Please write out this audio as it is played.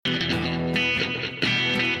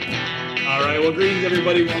well, greetings,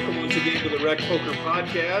 everybody. Welcome once again to the Rec Poker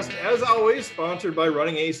Podcast. As always, sponsored by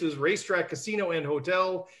Running Aces, Racetrack, Casino, and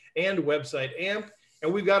Hotel, and website AMP.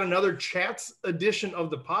 And we've got another Chats edition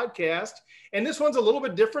of the podcast. And this one's a little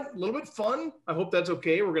bit different, a little bit fun. I hope that's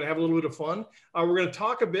okay. We're going to have a little bit of fun. We're going to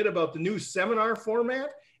talk a bit about the new seminar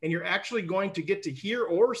format. And you're actually going to get to hear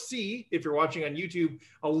or see, if you're watching on YouTube,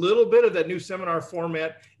 a little bit of that new seminar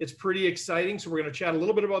format. It's pretty exciting. So we're going to chat a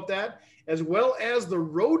little bit about that, as well as the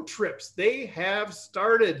road trips. They have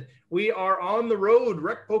started. We are on the road,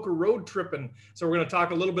 Rec Poker road tripping. So we're going to talk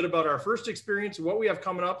a little bit about our first experience, what we have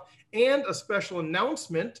coming up, and a special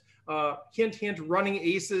announcement. Hint, hint, Running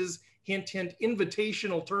Aces. Hint, hint,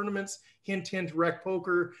 invitational tournaments. Hint, hint, Rec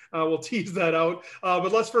Poker. We'll tease that out.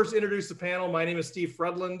 But let's first introduce the panel. My name is Steve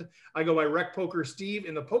Fredland. I go by Rec Poker Steve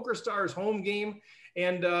in the Poker Stars home game.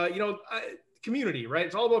 And, community, right?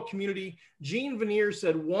 It's all about community. Gene Veneer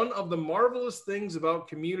said one of the marvelous things about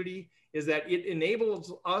community is that it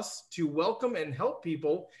enables us to welcome and help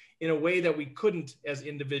people in a way that we couldn't as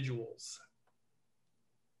individuals.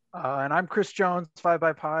 And I'm Chris Jones,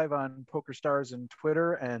 5x5 on PokerStars and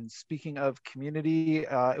Twitter. And speaking of community,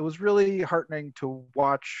 it was really heartening to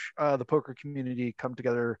watch the poker community come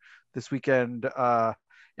together this weekend.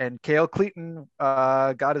 And Cale Cleaton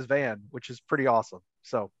got his van, which is pretty awesome.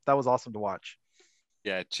 So that was awesome to watch.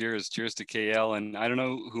 Yeah, cheers to KL. And I don't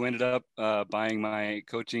know who ended up buying my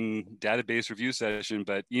coaching database review session,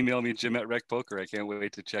 but email me, Jim at Rec Poker. I can't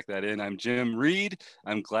wait to check that in. I'm Jim Reed.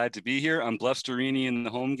 I'm glad to be here. I'm Bluff Storini in the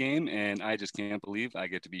home game, and I just can't believe I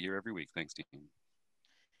get to be here every week. Thanks, team.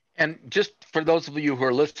 And just for those of you who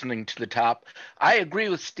are listening to the top, I agree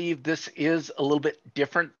with Steve. This is a little bit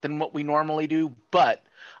different than what we normally do, but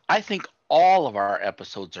I think all of our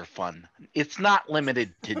episodes are fun. It's not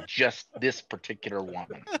limited to just this particular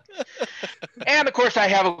one. And of course, I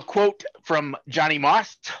have a quote from Johnny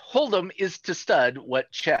Moss. Hold'em is to stud what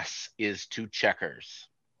chess is to checkers.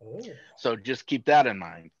 Oh. So just keep that in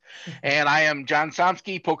mind. And I am John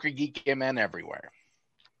Somsky, Poker Geek MN everywhere.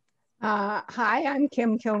 Hi, I'm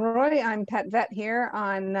Kim Kilroy. I'm pet vet here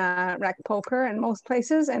on Rec Poker and most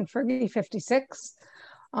places, and Fergie56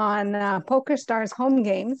 on Poker Stars home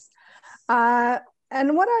games.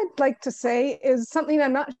 And what I'd like to say is something,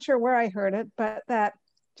 I'm not sure where I heard it, but that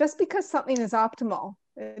just because something is optimal,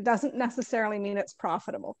 it doesn't necessarily mean it's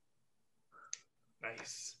profitable.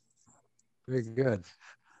 Nice. Very good.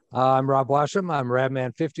 I'm Rob Washam. I'm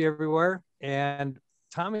Radman50 everywhere. And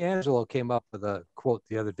Tommy Angelo came up with a quote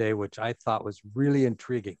the other day, which I thought was really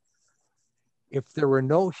intriguing. If there were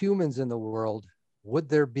no humans in the world, would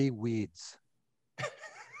there be weeds?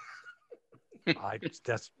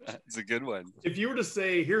 That's a good one. If you were to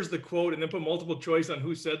say, here's the quote, and then put multiple choice on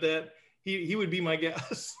who said that, he would be my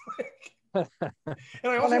guess. And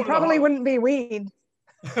I also there probably wouldn't be weed.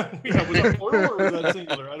 Yeah, was that plural or was that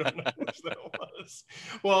singular? I don't know which that was.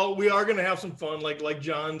 Well, we are going to have some fun. Like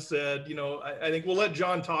John said, I think we'll let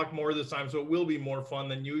John talk more this time, so it will be more fun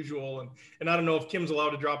than usual. And I don't know if Kim's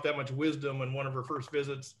allowed to drop that much wisdom in one of her first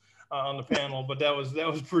visits on the panel, but that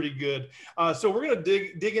was pretty good. So we're going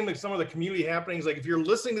to dig into some of the community happenings. Like if you're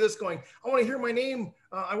listening to this going, I want to hear my name,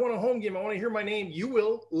 I want a home game, I want to hear my name, you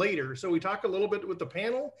will later. So we talk a little bit with the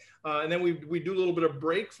panel, and then we do a little bit of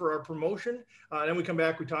break for our promotion. And then we come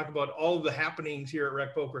back, we talk about all of the happenings here at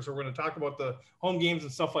Rec Poker. So we're going to talk about the home games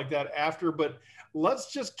and stuff like that after, but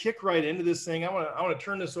let's just kick right into this thing. I want to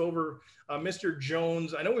turn this over, Mr.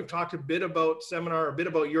 Jones. I know we've talked a bit about seminar, a bit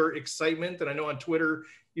about your excitement, and I know on Twitter,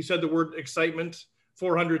 you said the word excitement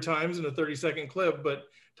 400 times in a 30-second clip, but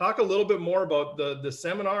talk a little bit more about the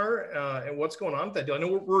seminar and what's going on with that deal. I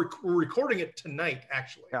know we're recording it tonight,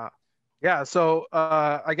 actually. Yeah. So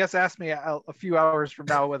I guess ask me a few hours from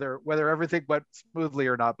now whether everything went smoothly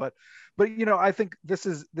or not. But I think this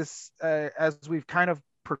as we've kind of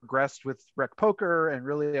progressed with Rec Poker and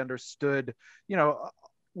really understood,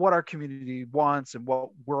 what our community wants and what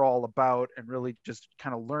we're all about, and really just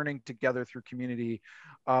kind of learning together through community.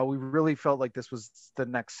 We really felt like this was the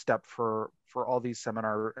next step for all these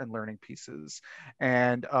seminar and learning pieces.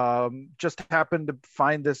 And just happened to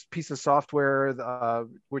find this piece of software,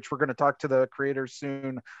 which we're going to talk to the creators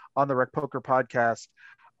soon on the Rec Poker podcast.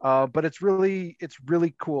 But it's really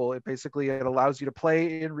cool. It allows you to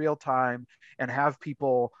play in real time and have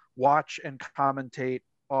people watch and commentate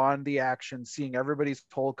on the action, seeing everybody's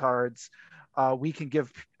hole cards. We can give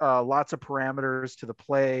lots of parameters to the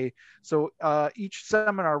play. So each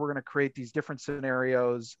seminar, we're going to create these different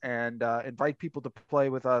scenarios and invite people to play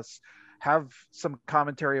with us, have some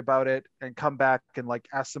commentary about it, and come back and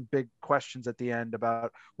ask some big questions at the end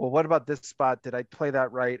about, well, what about this spot? Did I play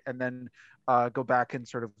that right? And then go back and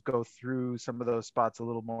sort of go through some of those spots a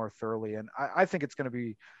little more thoroughly. And I think it's going to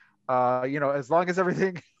be, as long as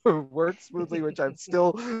everything works smoothly, which I'm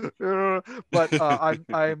still, but I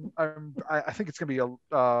think it's going to be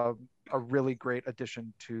a really great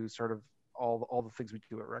addition to sort of all the things we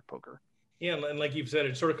do at Rec Poker. Yeah, and like you've said,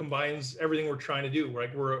 it sort of combines everything we're trying to do.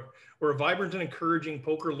 Like we're a vibrant and encouraging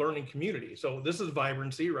poker learning community. So this is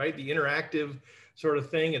vibrancy, right? The interactive sort of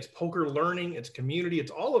thing. It's poker learning, it's community, it's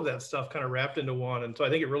all of that stuff kind of wrapped into one. And so I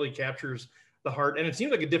think it really captures the heart, and it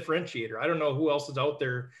seems like a differentiator. I don't know who else is out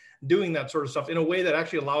there doing that sort of stuff in a way that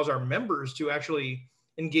actually allows our members to actually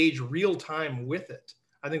engage real time with it.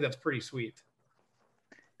 I think that's pretty sweet.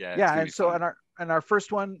 Yeah, and so our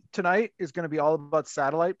first one tonight is going to be all about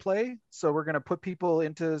satellite play. So we're going to put people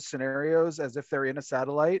into scenarios as if they're in a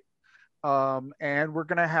satellite, and we're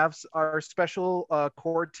going to have our special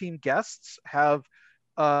core team guests have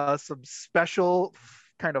some special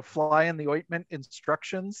kind of fly in the ointment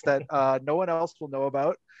instructions that no one else will know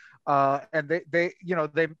about. And they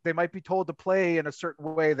might be told to play in a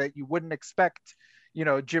certain way that you wouldn't expect,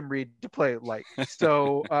 Jim Reed to play it like.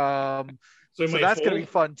 So so that's going to be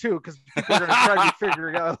fun too, because people are going to try to be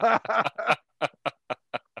figuring out.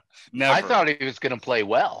 Never. I thought he was going to play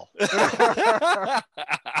well.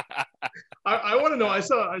 I want to know. I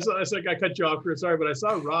saw. I cut you off, Chris. Sorry, but I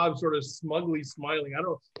saw Rob sort of smugly smiling. I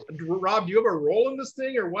don't. Rob, do you have a role in this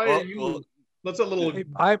thing, or why are you? Well, that's a little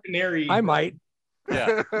canary. I might.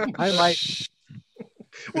 Yeah, I might.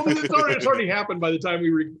 Well, it's already happened by the time we.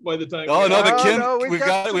 Oh no, the Kim.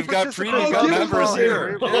 We've got premium members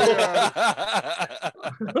here.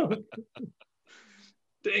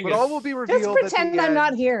 Dang but it. all will be revealed. Just pretend I'm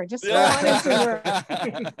not here. Just go on into work.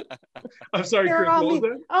 I'm sorry, Here,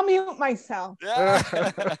 Chris. I'll mute myself.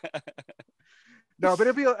 No, but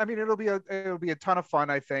it'll be a ton of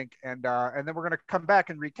fun, I think, and then we're gonna come back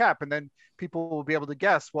and recap, and then people will be able to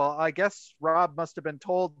guess. Well, I guess Rob must have been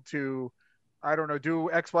told to, I don't know,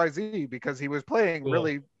 do XYZ because he was playing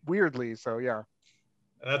really weirdly. So yeah.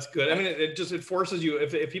 That's good. I mean, it forces you,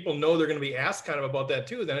 if people know they're going to be asked kind of about that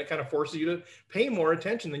too, then it kind of forces you to pay more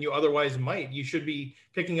attention than you otherwise might. You should be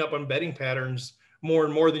picking up on betting patterns more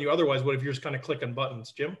and more than you otherwise would if you're just kind of clicking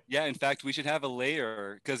buttons. Jim? Yeah, in fact, we should have a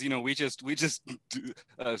layer, because we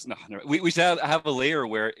should have a layer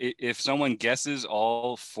where if someone guesses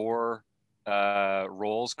all 4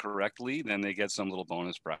 rolls correctly, then they get some little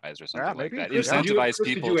bonus prize or something like that. Incentivize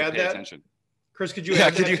people to pay attention. Chris, could you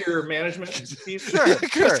add that to your management piece? Sure.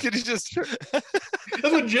 Chris, could you just? That's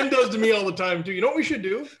what Jim does to me all the time too. You know what we should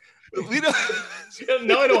do?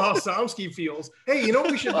 Now I know how Somsky feels. Hey, you know what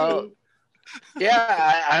we should do?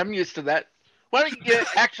 Yeah, I'm used to that. Why don't you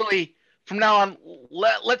actually, from now on,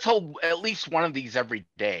 let's hold at least one of these every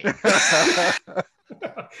day.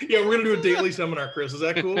 Yeah, we're gonna do a daily seminar, Chris. Is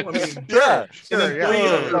that cool? I mean, sure. And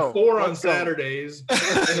then 3 or 4 on Saturdays,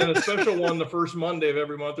 and then a special one the first Monday of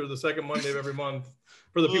every month or the second Monday of every month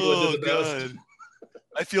for the people that did the best.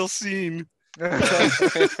 I feel seen.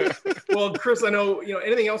 Well, Chris, I know,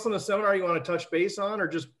 anything else on the seminar you want to touch base on, or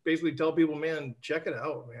just basically tell people, man, check it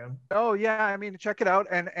out, man. Oh yeah, I mean, check it out.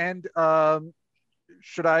 And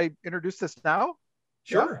should I introduce this now?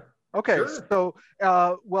 Sure. Yeah? Okay, sure.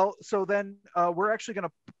 So then we're actually going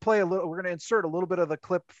to we're going to insert a little bit of the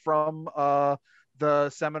clip from the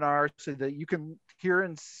seminar so that you can hear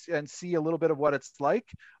and see a little bit of what it's like.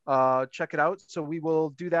 Check it out. So we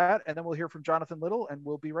will do that, and then we'll hear from Jonathan Little, and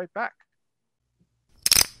we'll be right back.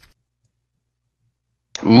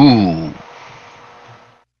 Ooh.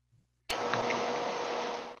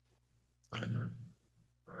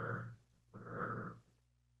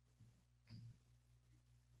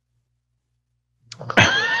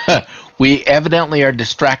 We evidently are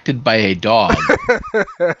distracted by a dog.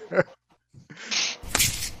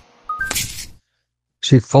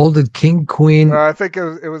 She folded king, queen. I think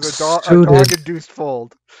it was a dog-induced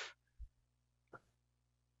fold.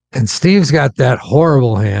 And Steve's got that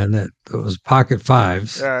horrible hand that was pocket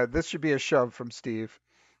 5s. This should be a shove from Steve.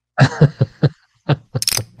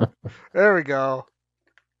 There we go.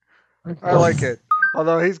 I like it.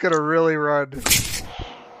 Although he's going to really run.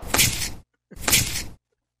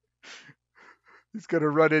 He's going to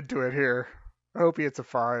run into it here. I hope he hits a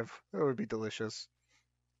 5. That would be delicious.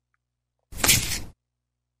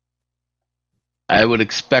 I would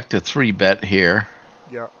expect a 3-bet here.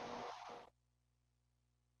 Yeah.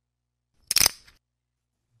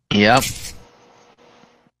 Yep.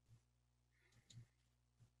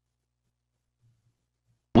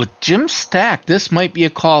 With Jim stacked, this might be a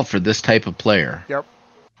call for this type of player. Yep.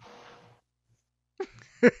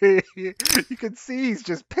 You can see he's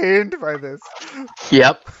just pained by this.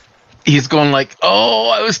 Yep. He's going like, oh,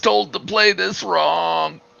 I was told to play this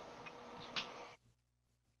wrong.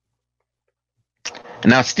 And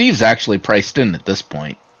now Steve's actually priced in at this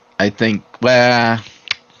point. I think, well,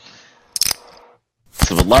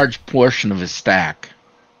 so a large portion of his stack.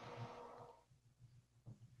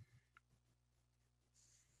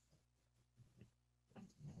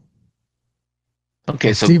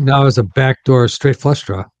 Okay, so Steve now is a backdoor straight flush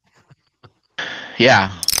draw.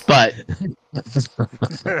 yeah, but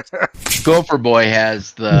Gopher Boy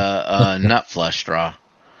has the nut flush draw.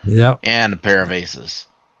 Yep. And a pair of aces.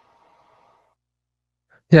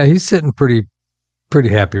 Yeah, he's sitting pretty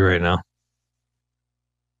happy right now.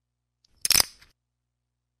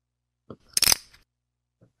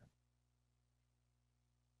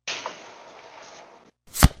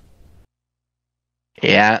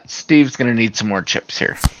 Yeah, Steve's gonna need some more chips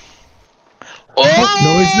here. Oh!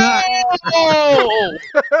 No, he's not.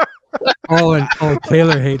 Oh,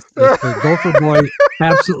 Taylor hates this. The Gopher Boy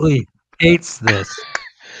absolutely hates this.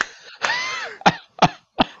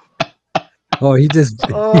 Oh, he just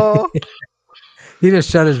he just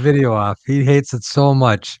shut his video off. He hates it so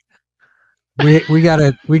much. We got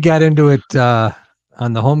into it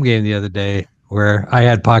on the home game the other day where I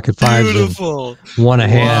had pocket fives and won a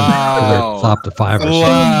hand, flopped a five or something,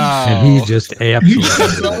 and he just absolutely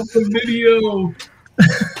the video.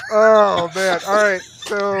 Oh man! All right,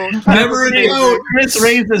 so Never know. Chris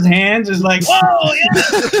raised his hands. Is like, whoa, yeah.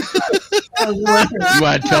 You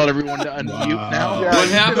want to tell everyone to unmute now? Yeah, what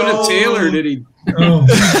happened to Taylor? Did he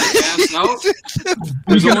pass out?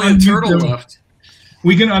 There's only a turtle left.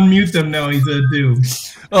 We can unmute them now. He said, "Do."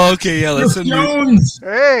 Okay, yeah, let's unmute. Jones.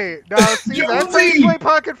 hey, now see, that's how you play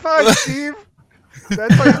pocket fives, Steve.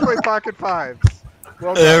 That's how you play pocket fives.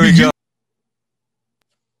 Well done. There we go.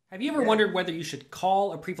 Have you ever wondered whether you should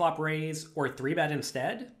call a preflop raise or 3-bet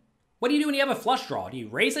instead? What do you do when you have a flush draw? Do you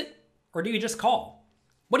raise it or do you just call?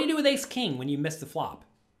 What do you do with ace-king when you miss the flop?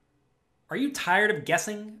 Are you tired of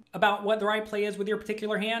guessing about what the right play is with your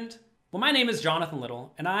particular hand? Well, my name is Jonathan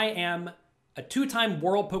Little, and I am a 2-time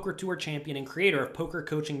World Poker Tour champion and creator of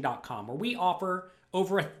PokerCoaching.com, where we offer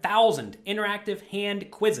over 1,000 interactive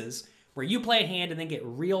hand quizzes where you play a hand and then get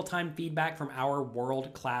real-time feedback from our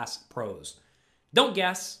world-class pros. Don't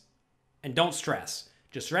guess and don't stress.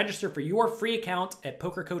 Just register for your free account at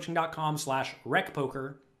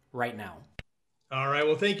PokerCoaching.com/recpoker right now. All right.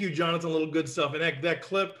 Well, thank you, Jonathan. Little good stuff. And that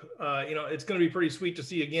clip, it's going to be pretty sweet to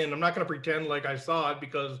see again. I'm not going to pretend like I saw it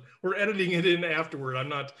because we're editing it in afterward. I'm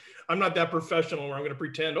not that professional where I'm going to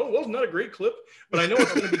pretend, oh, wasn't that a great clip? But I know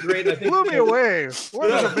it's going to be great. I think blew me away.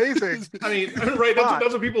 What is amazing? I mean, right.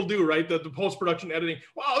 That's what people do, right? The post-production editing.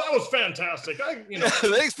 Wow, that was fantastic.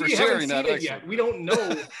 Thanks for sharing that. Yet. We don't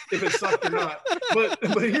know if it sucked or not. But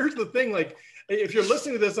here's the thing, like, if you're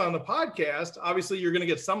listening to this on the podcast, obviously you're going to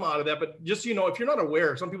get some out of that. But just, if you're not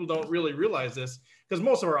aware, some people don't really realize this because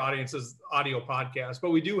most of our audience is audio podcasts,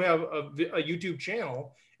 but we do have a YouTube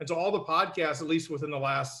channel. And so all the podcasts, at least within the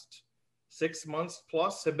last 6 months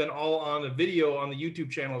plus, have been all on the video on the YouTube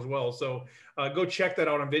channel as well. So go check that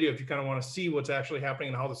out on video if you kind of want to see what's actually happening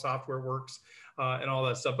and how the software works and all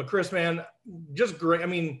that stuff. But Chris, man, just great. I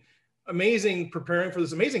mean, amazing preparing for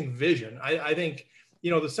this amazing vision. I think,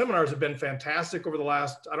 the seminars have been fantastic over the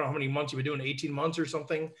last, I don't know how many months you've been doing, 18 months or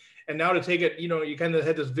something. And now to take it, you kind of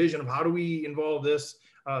had this vision of how do we involve this?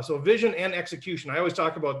 So vision and execution. I always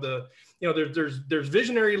talk about there's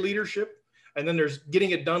visionary leadership and then there's getting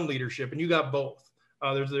it done leadership. And you got both.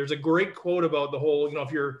 There's a great quote about the whole,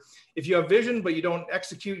 if you have vision, but you don't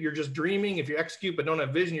execute, you're just dreaming. If you execute, but don't have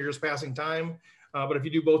vision, you're just passing time. But if you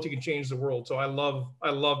do both, you can change the world. So I love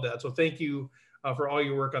that. So thank you for all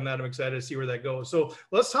your work on that. I'm excited to see where that goes. So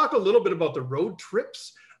let's talk a little bit about the road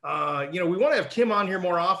trips. We want to have Kim on here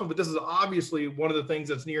more often, but this is obviously one of the things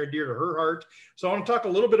that's near and dear to her heart. So I want to talk a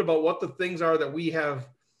little bit about what the things are that we have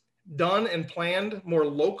done and planned more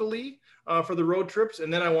locally for the road trips.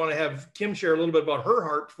 And then I want to have Kim share a little bit about her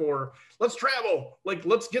heart for let's travel, like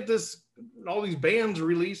let's get all these bands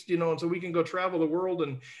released, and so we can go travel the world.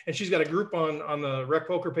 And she's got a group on the Rec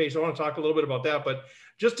Poker page. So I want to talk a little bit about that, but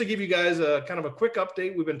just to give you guys a kind of a quick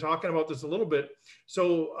update, we've been talking about this a little bit.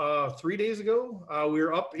 So 3 days ago, we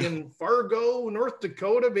were up in Fargo, North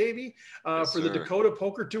Dakota, baby, for the Dakota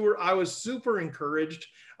Poker Tour. I was super encouraged.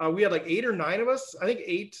 We had like 8 or 9 of us. I think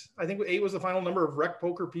eight was the final number of Rec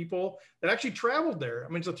Poker people that actually traveled there. I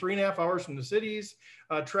mean, it's 3.5 hours from the cities,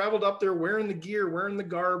 traveled up there wearing the gear, wearing the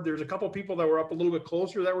garb. There's a couple people that were up a little bit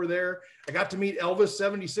closer that were there. I got to meet Elvis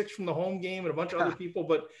 76 from the home game and a bunch of other people,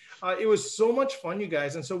 but it was so much fun, you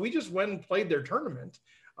guys. And so we just went and played their tournament,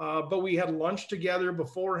 but we had lunch together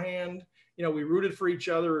beforehand. We rooted for each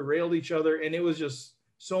other, we railed each other, and it was just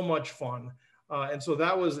so much fun. And so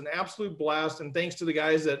that was an absolute blast. And thanks to the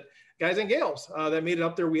guys and gals that made it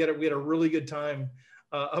up there. We had a really good time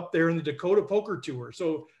up there in the Dakota Poker Tour.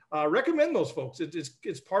 So recommend those folks.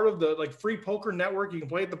 It's part of the free poker network. You can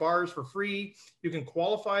play at the bars for free. You can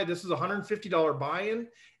qualify. This is a $150 buy-in.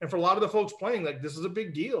 And for a lot of the folks playing, this is a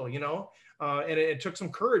big deal, and it took some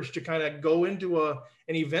courage to kind of go into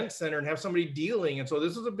an event center and have somebody dealing. And so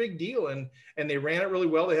this is a big deal. And they ran it really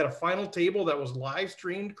well. They had a final table that was live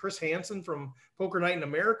streamed. Chris Hansen from Poker Night in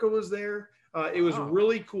America was there. It was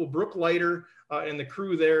really cool. Brooke Leiter and the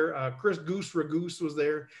crew there. Chris Goose Ragoose was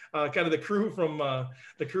there. Kind of the crew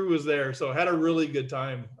was there. So had a really good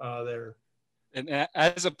time there. And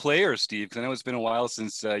as a player, Steve, because I know it's been a while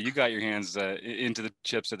since you got your hands into the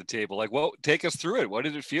chips at the table. Take us through it. What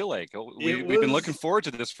did it feel like? We've been looking forward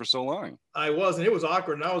to this for so long. And it was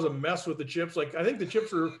awkward. And I was a mess with the chips. I think the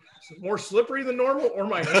chips were more slippery than normal, or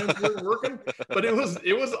my hands weren't working. But it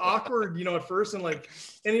was awkward, at first. And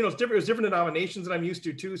it's different. It was different denominations than I'm used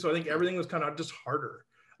to too. So I think everything was kind of just harder.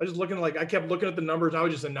 I kept looking at the numbers. And I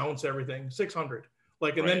would just announce everything. 600.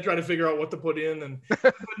 And then try to figure out what to put in.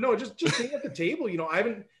 But no, just being at the table, I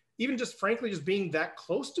haven't even frankly, just being that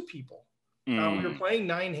close to people. We were playing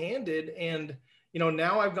 9-handed, and,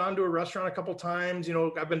 now I've gone to a restaurant a couple times,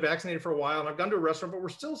 I've been vaccinated for a while, and I've gone to a restaurant, but we're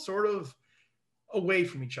still sort of away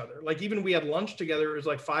from each other. Even we had lunch together, it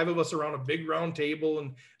was 5 of us around a big round table.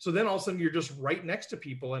 And so then all of a sudden you're just right next to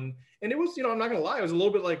people. And it was, I'm not gonna lie, I was a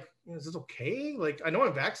little bit is this okay? I know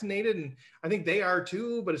I'm vaccinated and I think they are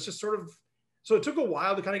too, but it's just sort of, so it took a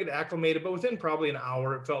while to kind of get acclimated, but within probably an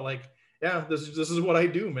hour, it felt like, yeah, this is what I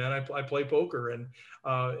do, man. I play poker, and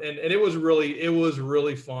it was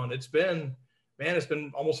really fun. It's been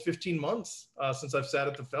almost 15 months since I've sat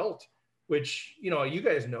at the felt, which, you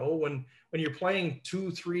guys know when you're playing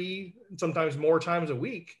 2, 3, sometimes more times a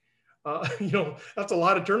week, that's a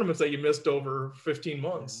lot of tournaments that you missed over 15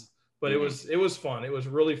 months. But it was fun. It was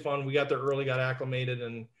really fun. We got there early, got acclimated,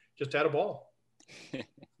 and just had a ball.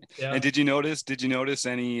 Yeah. And did you notice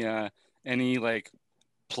any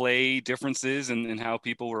play differences in how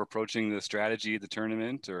people were approaching the strategy of the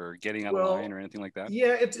tournament, or getting out of line or anything like that?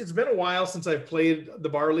 Yeah, it's been a while since I've played the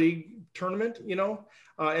Bar League tournament,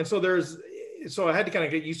 and so I had to kind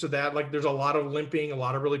of get used to that. There's a lot of limping, a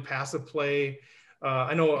lot of really passive play.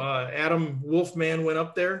 I know Adam Wolfman went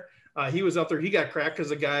up there. He was up there. He got cracked because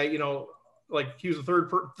the guy, he was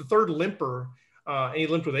the third limper, and he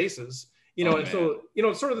limped with aces. So,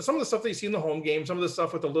 sort of some of the stuff that you see in the home game, some of the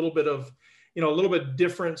stuff with a little bit of, a little bit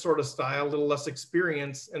different sort of style, a little less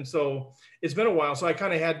experience. And so it's been a while. So I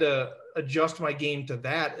kind of had to adjust my game to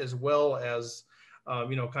that, as well as,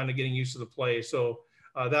 kind of getting used to the play. So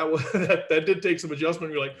that did take some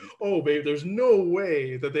adjustment. You're like, oh, babe, there's no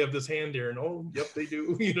way that they have this hand here. And oh, yep, they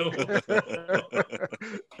do,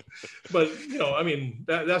 But,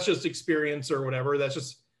 that's just experience or whatever. That's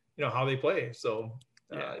just, how they play. So,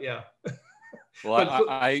 yeah. Well,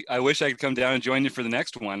 I wish I could come down and join you for the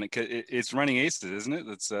next one. It's Running Aces, isn't it?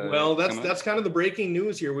 That's kind of the breaking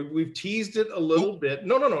news here. We've teased it a little bit.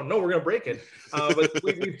 No, we're going to break it. But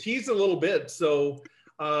we've teased it a little bit. So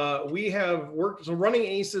we have worked. So Running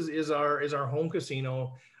Aces is our home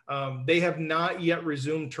casino. They have not yet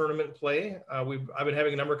resumed tournament play. I've been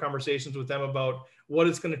having a number of conversations with them about what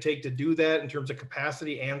it's going to take to do that in terms of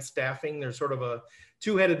capacity and staffing. There's sort of a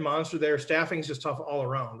two-headed monster there. Staffing is just tough all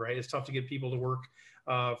around, right? It's tough to get people to work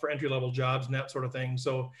for entry-level jobs and that sort of thing.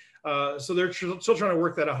 So they're still trying to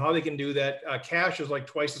work that out, how they can do that. Cash is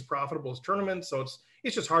twice as profitable as tournaments, so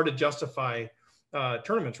it's just hard to justify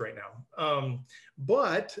tournaments right now.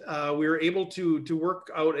 But we were able to work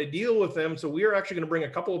out a deal with them. So we are actually going to bring a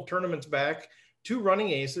couple of tournaments back to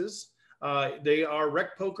Running Aces. They are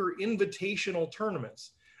Rec Poker Invitational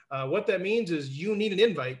tournaments. What that means is you need an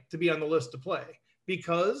invite to be on the list to play,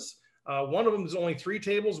 because one of them is only 3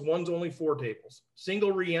 tables, one's only 4 tables.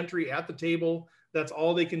 Single re-entry at the table. That's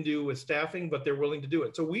all they can do with staffing, but they're willing to do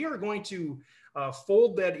it. So we are going to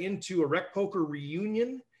fold that into a Rec Poker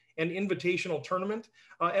reunion and invitational tournament.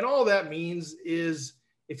 And all that means is,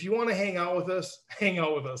 if you want to hang out with us, hang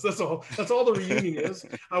out with us. That's all the reunion is.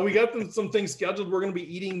 We got some things scheduled. We're going to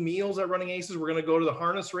be eating meals at Running Aces. We're going to go to the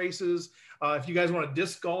harness races. If you guys want to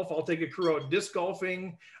disc golf, I'll take a crew out disc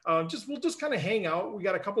golfing. We'll just kind of hang out. We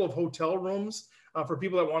got a couple of hotel rooms for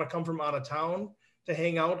people that want to come from out of town to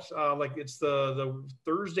hang out. It's the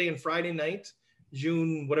Thursday and Friday night,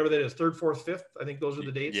 June, whatever that is, 3rd, 4th, 5th. I think those are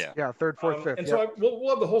the dates. Yeah, 3rd, 4th, 5th. And so we'll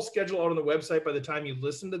have the whole schedule out on the website by the time you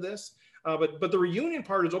listen to this. But the reunion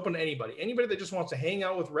part is open to anybody that just wants to hang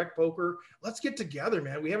out with Rec Poker. Let's get together,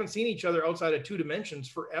 man. We haven't seen each other outside of 2 dimensions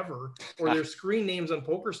forever, or their screen names on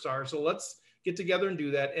PokerStars. So let's get together and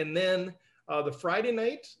do that. And then the Friday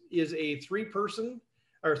night is a three-table,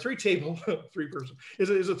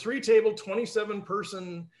 is a three-table,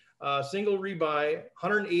 27-person single rebuy,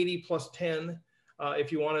 180 plus 10.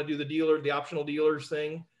 If you want to do the optional dealers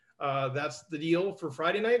thing, that's the deal for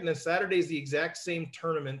Friday night. And then Saturday is the exact same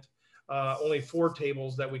tournament, only 4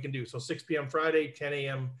 tables that we can do. So 6 p.m. Friday, 10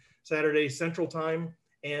 a.m. Saturday Central Time.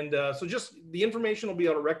 And so just the information will be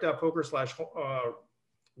on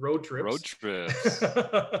rec.poker/road trips. Road trips.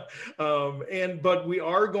 But we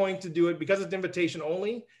are going to do it because it's invitation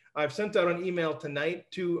only. I've sent out an email tonight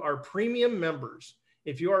to our premium members.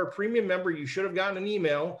 If you are a premium member, you should have gotten an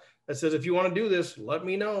email that says, if you want to do this, let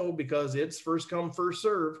me know, because it's first come, first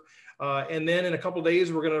serve. And then in a couple of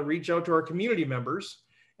days, we're going to reach out to our community members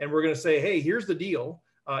and we're going to say, hey, here's the deal.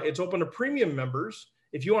 It's open to premium members.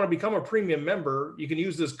 If you want to become a premium member, you can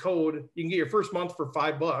use this code. You can get your first month for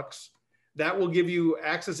 $5. That will give you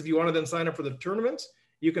access. If you want to then sign up for the tournaments,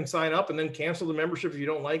 you can sign up and then cancel the membership if you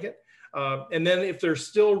don't like it. And then if there's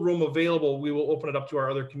still room available, we will open it up to our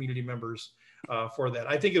other community members for that.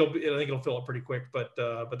 I think it'll fill up pretty quick, but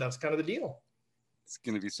that's kind of the deal. It's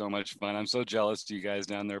going to be so much fun. I'm so jealous of you guys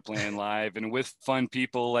down there playing live and with fun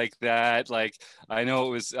people like that. Like, I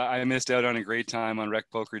know I missed out on a great time on Rec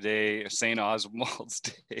Poker Day, St. Oswald's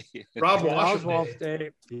Day. Rob Oswald's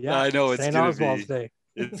Day. Yeah, I know it's St. going Oswald's to be. Day.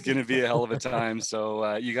 It's going to be a hell of a time.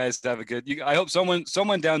 So you guys have a good. I hope someone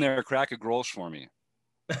down there crack a Grolsch for me.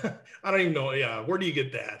 I don't even know. Yeah, where do you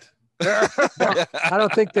get that? I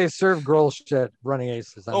don't think they serve Grolsch at Running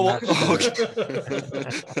Aces. I'm not sure. Okay.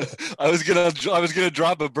 I was gonna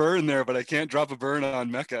drop a burn there, but I can't drop a burn on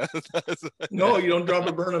Mecca. No, you don't drop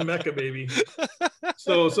a burn on Mecca, baby.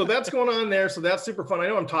 So that's going on there. So that's super fun. I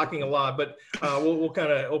know I'm talking a lot, but we'll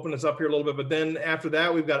kind of open this up here a little bit. But then after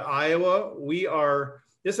that, we've got Iowa.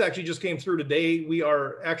 This actually just came through today. We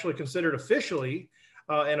are actually considered officially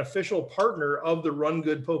an official partner of the Run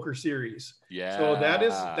Good Poker Series. Yeah. So that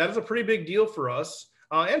is a pretty big deal for us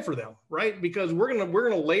and for them, right? Because we're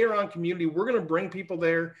gonna layer on community. We're gonna bring people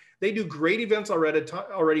there. They do great events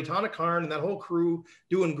already. Tana Karn and that whole crew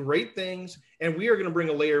doing great things, and we are gonna bring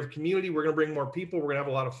a layer of community. We're gonna bring more people. We're gonna have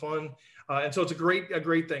a lot of fun, and so it's a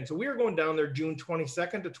great thing. So we are going down there June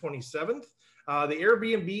 22nd to 27th. The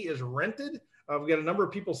Airbnb is rented. We've got a number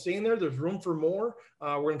of people staying there. There's room for more.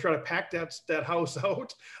 We're going to try to pack that house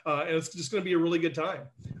out, and it's just going to be a really good time.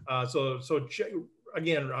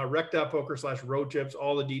 Again, rec.poker/road trips.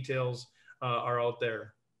 All the details are out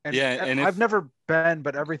there. And I've never been,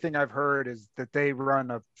 but everything I've heard is that they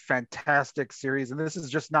run a fantastic series, and this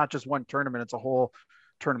is not just one tournament; it's a whole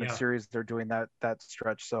tournament series. They're doing that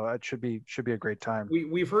stretch, so it should be a great time.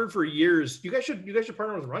 We've heard for years. You guys should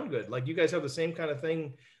partner with Run Good. Like, you guys have the same kind of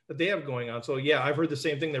thing that they have going on. So yeah, I've heard the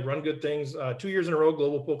same thing. They run good things. 2 years in a row,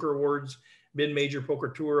 Global Poker Awards, Mid-Major Poker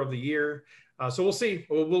Tour of the Year. So we'll see.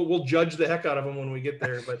 We'll judge the heck out of them when we get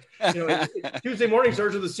there. But Tuesday morning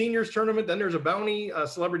starts with the seniors tournament. Then there's a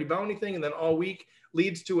celebrity bounty thing, and then all week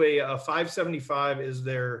leads to a 575 is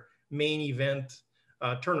their main event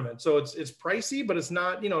tournament. So it's pricey, but it's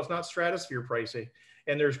not stratosphere pricey.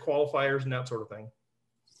 And there's qualifiers and that sort of thing.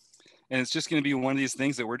 And it's just going to be one of these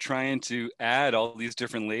things that we're trying to add all these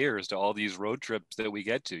different layers to all these road trips that we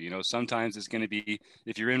get to. Sometimes it's going to be,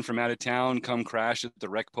 if you're in from out of town, come crash at the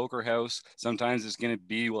Rec Poker House. Sometimes it's going to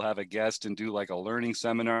be, we'll have a guest and do like a learning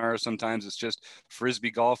seminar. Sometimes it's just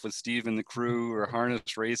Frisbee golf with Steve and the crew, or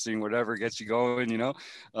harness racing, whatever gets you going,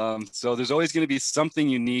 So there's always going to be something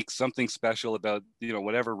unique, something special about,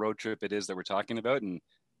 whatever road trip it is that we're talking about. And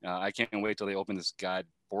I can't wait till they open this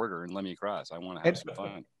border and let me across. I want to have some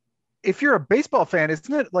fun. If you're a baseball fan,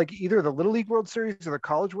 isn't it like either the Little League World Series or the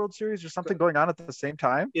College World Series or something going on at the same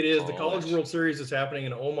time? It is. The College World Series is happening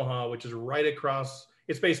in Omaha, which is right across.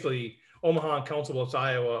 It's basically Omaha and Council Bluffs,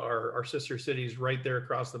 Iowa, our sister cities right there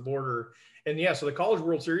across the border. And yeah, so the College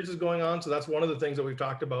World Series is going on. So that's one of the things that we've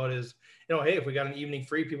talked about is, hey, if we got an evening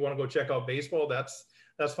free, people want to go check out baseball, that's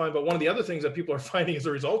fine. But one of the other things that people are finding as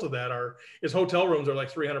a result of that is hotel rooms are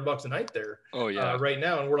like $300 a night there. Oh yeah, right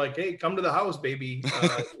now, and we're like, hey, come to the house, baby.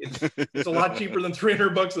 It's a lot cheaper than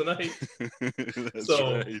 $300 a night. That's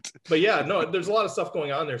right. But yeah, no, there's a lot of stuff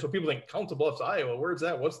going on there. So people think Council Bluffs, Iowa, where's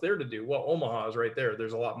that? What's there to do? Well, Omaha is right there.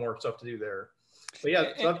 There's a lot more stuff to do there. But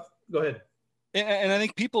yeah, go ahead. And I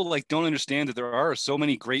think people like don't understand that there are so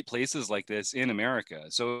many great places like this in America.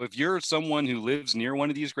 So if you're someone who lives near one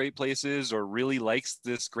of these great places or really likes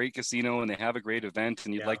this great casino and they have a great event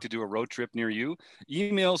and you'd like to do a road trip near you,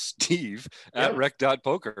 email Steve at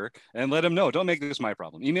rec.poker and let him know. Don't make this my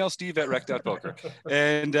problem. Email Steve at rec.poker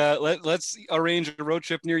and let's arrange a road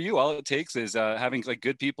trip near you. All it takes is having like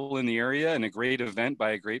good people in the area and a great event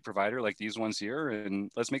by a great provider like these ones here, and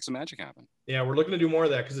let's make some magic happen. Yeah, we're looking to do more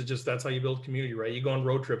of that because that's how you build community. Right, you go on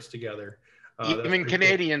road trips together. Even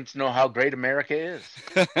Canadians know how great America is.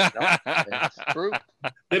 No, it's true.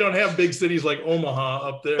 They don't have big cities like Omaha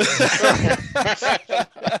up there.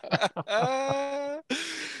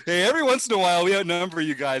 Hey, every once in a while we outnumber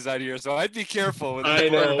you guys out here, so I'd be careful. With I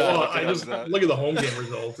know. Well, I just look at the home game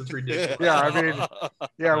results. It's ridiculous. Yeah,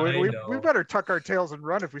 I mean, we better tuck our tails and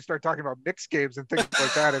run if we start talking about mixed games and things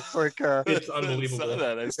like that. It's like it's unbelievable.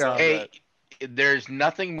 I saw that. There's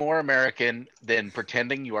nothing more American than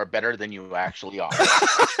pretending you are better than you actually are.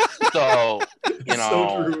 So, you know.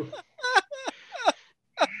 So true.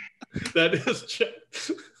 That is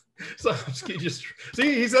so just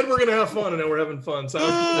see, he said we're gonna have fun, and now we're having fun. So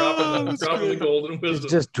I'm dropping the golden wisdom.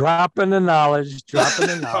 Just dropping the knowledge,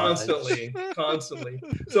 constantly.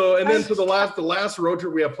 So, and then to the last road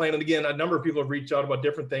trip we have planned, and again, a number of people have reached out about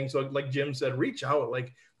different things. So, like Jim said, reach out.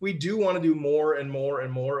 Like we do want to do more and more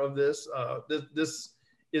and more of this. This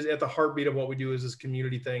is at the heartbeat of what we do, is this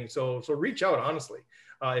community thing. So reach out, honestly,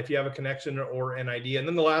 if you have a connection or an idea. And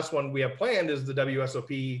then the last one we have planned is the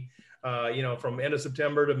WSOP. From end of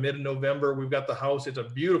September to mid November, we've got the house. It's a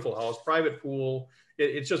beautiful house, private pool.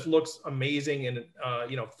 It just looks amazing. And,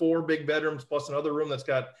 4 big bedrooms plus another room that's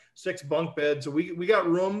got 6 bunk beds. So we got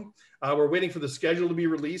room. We're waiting for the schedule to be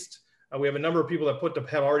released. We have a number of people that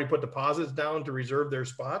have already put deposits down to reserve their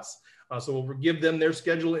spots. So we'll give them their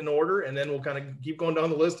schedule in order, and then we'll kind of keep going down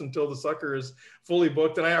the list until the sucker is fully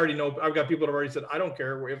booked. And I already know I've got people that have already said, I don't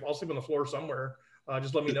care if I'll sleep on the floor somewhere.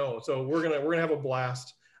 Just let me know. So we're gonna have a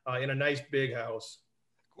blast. In a nice big house.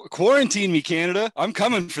 Quarantine me, Canada. I'm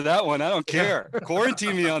coming for that one. I don't care.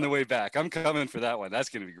 Quarantine me on the way back. I'm coming for that one. That's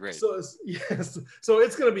going to be great. So yes. So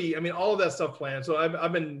it's going to be, all of that stuff planned. So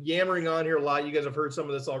I've been yammering on here a lot. You guys have heard some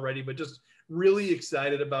of this already, but just really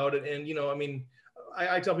excited about it. And,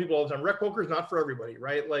 I tell people all the time, rec poker is not for everybody,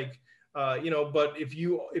 right? Like, but if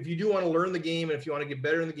you do want to learn the game and if you want to get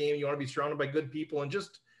better in the game, you want to be surrounded by good people and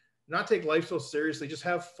just not take life so seriously, just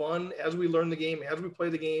have fun as we learn the game, as we play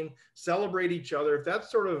the game, celebrate each other. If that's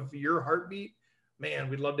sort of your heartbeat, man,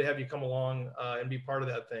 we'd love to have you come along and be part of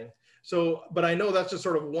that thing. So, but I know that's just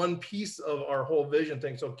sort of one piece of our whole vision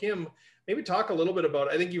thing. So Kim, maybe talk a little bit about,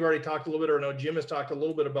 I think you've already talked a little bit, or no, Jim has talked a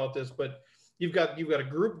little bit about this, but you've got a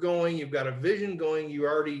group going, you've got a vision going. You're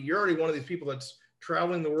already one of these people that's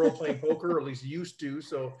traveling the world playing poker, or at least used to.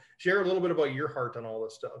 So share a little bit about your heart on all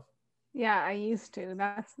this stuff. Yeah, I used to.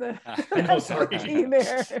 That's the I know, sorry.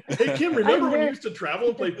 There. Hey Kim, remember when you used to travel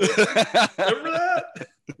and play poker? Remember that?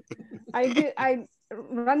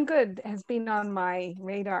 Run Good has been on my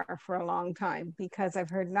radar for a long time because I've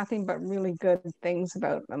heard nothing but really good things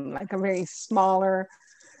about them, like a very smaller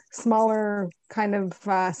kind of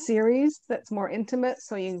series that's more intimate.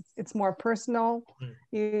 So it's more personal.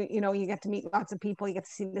 You get to meet lots of people. You get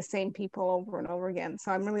to see the same people over and over again.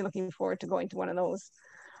 So I'm really looking forward to going to one of those.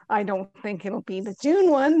 I don't think it'll be the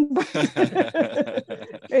June one, but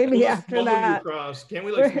maybe after that. Can't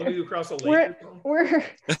we smuggle you across a lake? We're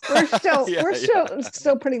still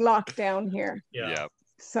pretty locked down here. Yeah.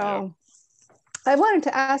 So I wanted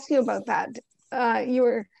to ask you about that.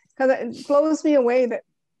 Because it blows me away that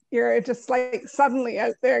you're just like suddenly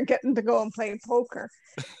out there getting to go and play poker.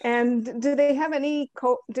 And did they have any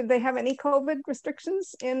COVID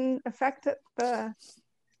restrictions in effect at the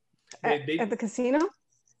casino?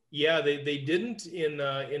 Yeah, they didn't in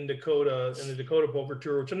Dakota, in the Dakota Poker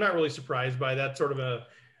Tour, which I'm not really surprised by. That's sort of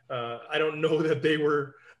I don't know that they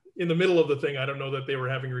were in the middle of the thing. I don't know that they were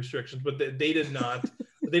having restrictions, but they did not.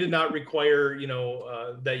 They did not require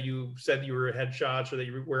that you said you were headshots or that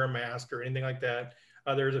you wear a mask or anything like that.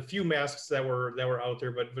 There's a few masks that were out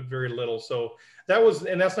there, but very little. So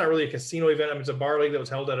that's not really a casino event. It's a bar league that was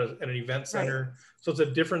held at an event center. Right. So it's a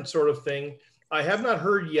different sort of thing. I have not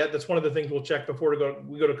heard yet. That's one of the things we'll check before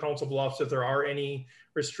we go to Council Bluffs if there are any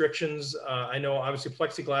restrictions. I know obviously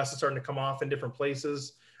plexiglass is starting to come off in different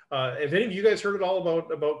places. Have any of you guys heard at all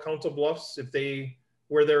about Council Bluffs,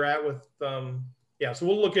 where they're at with? So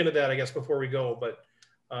we'll look into that, I guess, before we go. But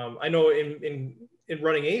I know in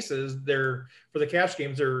Running Aces, for the cash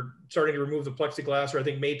games, they're starting to remove the plexiglass, or I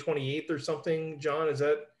think May 28th or something. John,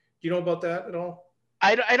 do you know about that at all?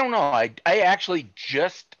 I don't know. I actually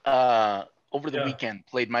just over the weekend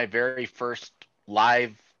played my very first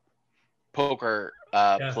live poker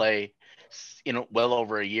play in well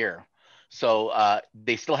over a year. So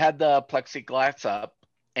they still had the plexiglass up,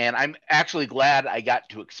 and I'm actually glad I got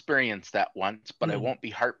to experience that once, but I won't be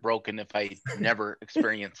heartbroken if I never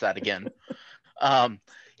experience that again.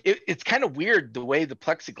 It's kind of weird the way the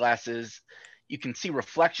plexiglass is. You can see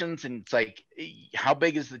reflections, and it's like, how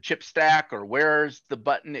big is the chip stack, or where's the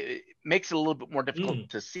button? It makes it a little bit more difficult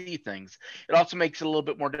to see things. It also makes it a little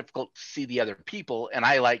bit more difficult to see the other people. And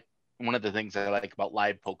one of the things I like about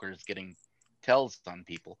live poker is getting tells on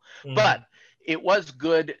people. But it was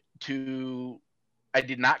good I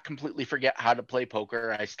did not completely forget how to play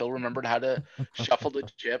poker. I still remembered how to shuffle the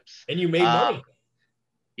chips. And you made money.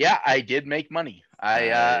 Yeah, I did make money.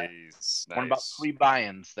 I won about Nice. 3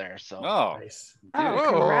 buy-ins there. So Nice. Oh,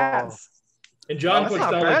 congrats. And John That's puts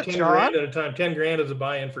not down bad, like 10 grand at a time. 10 grand is a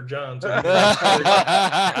buy-in for John. So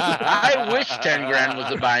I wish 10 grand was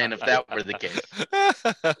a buy-in if that were the case.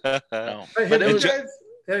 No.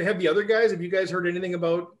 Have the other guys, have you guys heard anything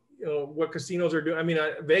about what casinos are doing? I mean,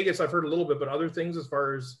 Vegas, I've heard a little bit, but other things as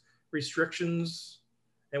far as restrictions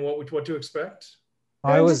and what to expect?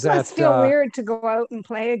 It just must feel weird to go out and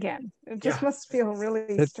play again. It just must feel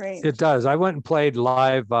really strange. It does. I went and played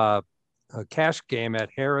live a cash game at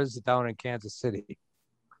Harrah's down in Kansas City,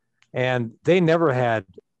 and they never had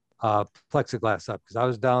plexiglass up because I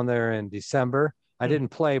was down there in December. I didn't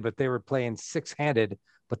play, but they were playing 6-handed,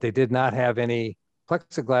 but they did not have any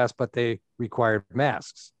plexiglass, but they required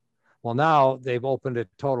masks. Well, now they've opened it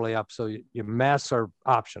totally up, so your masks are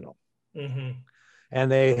optional. And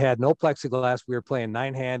they had no plexiglass. We were playing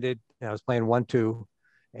 9-handed, and I was playing 1-2.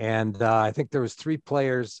 And I think there was 3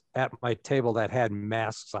 players at my table that had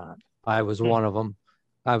masks on. I was one of them.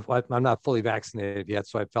 I'm not fully vaccinated yet,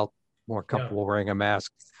 so I felt more comfortable wearing a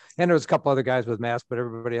mask. And there was a couple other guys with masks, but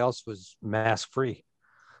everybody else was mask free.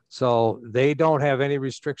 So they don't have any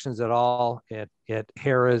restrictions at all at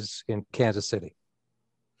Harrah's in Kansas City.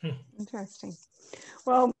 Interesting.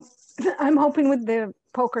 Well, I'm hoping with the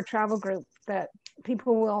poker travel group that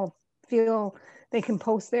people will feel they can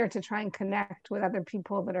post there to try and connect with other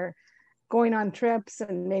people that are going on trips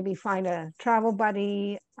and maybe find a travel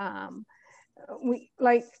buddy.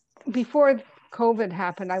 Before COVID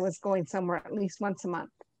happened, I was going somewhere at least once a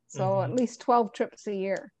month. So at least 12 trips a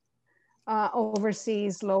year,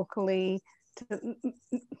 overseas, locally,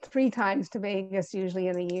 3 times to Vegas, usually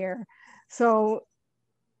in a year. So,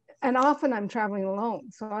 and often I'm traveling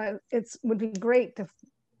alone. So it would be great to,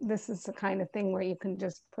 this is the kind of thing where you can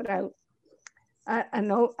just put out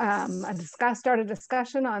start a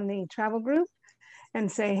discussion on the travel group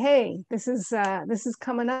and say, hey, this is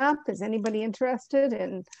coming up. Is anybody interested?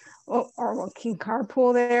 Or we can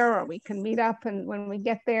carpool there, or we can meet up and when we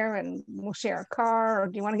get there and we'll share a car, or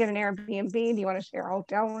do you want to get an Airbnb? Do you want to share a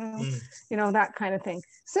hotel room? That kind of thing.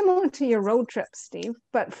 Similar to your road trips, Steve,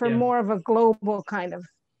 but for more of a global kind of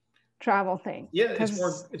travel thing. Yeah,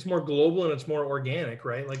 it's more global and it's more organic,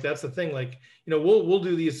 right? Like that's the thing. Like, we'll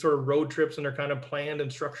do these sort of road trips and they're kind of planned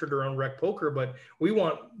and structured around Rec Poker, but we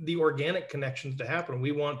want the organic connections to happen.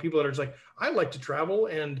 We want people that are just like, I like to travel,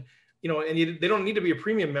 and they don't need to be a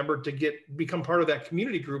premium member to become part of that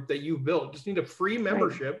community group that you've built. Just need a free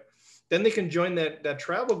membership. Right. Then they can join that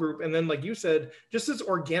travel group. And then, like you said, just as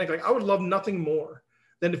organic, like I would love nothing more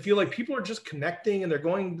than to feel like people are just connecting and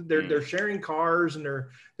they're sharing cars and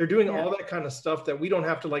they're doing all that kind of stuff that we don't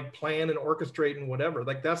have to like plan and orchestrate and whatever.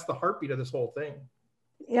 Like that's the heartbeat of this whole thing.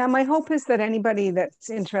 Yeah, my hope is that anybody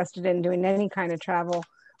that's interested in doing any kind of travel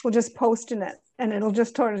will just post in it, and it'll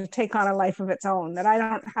just sort of take on a life of its own, that I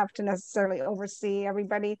don't have to necessarily oversee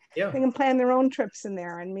everybody. They can plan their own trips in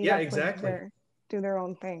there and meet up with do their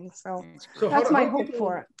own thing. So that's my hope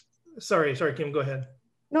for it. Sorry, Kim, go ahead.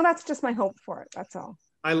 No, that's just my hope for it. That's all.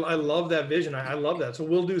 I love that vision. I love that. So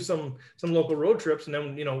we'll do some local road trips, and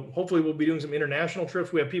then hopefully we'll be doing some international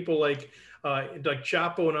trips. We have people like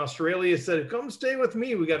Chapo in Australia said, "Come stay with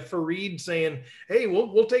me." We got Fareed saying, "Hey,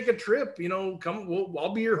 we'll take a trip. Come.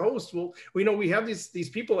 I'll be your host." We have these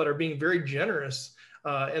people that are being very generous.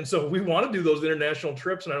 And so we want to do those international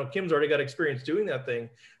trips, and I know Kim's already got experience doing that thing.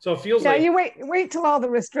 So it feels like you wait till all the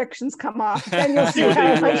restrictions come off, then you'll see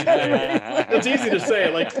how much. It's easy to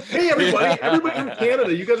say, like, hey, everybody from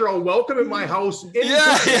Canada, you guys are all welcome at my house. Right.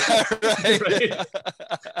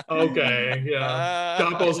 Okay,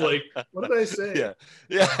 Chapo's like, what did I say?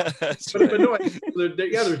 But no,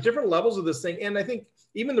 there's different levels of this thing, and I think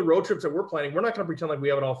even the road trips that we're planning, we're not going to pretend like we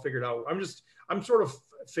have it all figured out. I'm sort of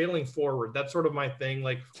failing forward. That's sort of my thing.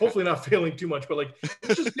 Like, hopefully not failing too much, but like,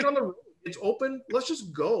 let's just get on the road. It's open. Let's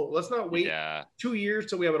just go. Let's not wait 2 years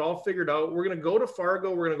till we have it all figured out. We're going to go to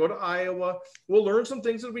Fargo. We're going to go to Iowa. We'll learn some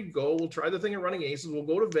things as we go. We'll try the thing at Running Aces. We'll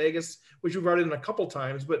go to Vegas, which we've already done a couple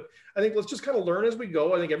times. But I think let's just kind of learn as we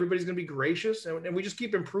go. I think everybody's going to be gracious, and we just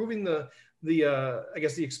keep improving the I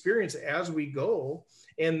guess the experience as we go.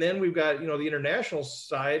 And then we've got, the international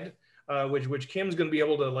side, which Kim's going to be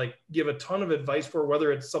able to like give a ton of advice for,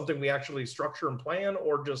 whether it's something we actually structure and plan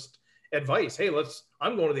or just advice. Hey,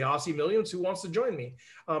 I'm going to the Aussie Millions. Who wants to join me?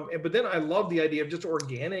 But then I love the idea of just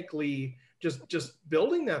organically just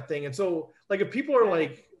building that thing. And so like, if people are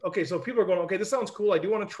like, okay, so people are going, okay, this sounds cool. I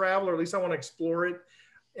do want to travel, or at least I want to explore it.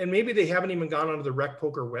 And maybe they haven't even gone onto the Rec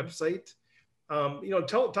Poker website.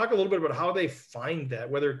 Talk a little bit about how they find that,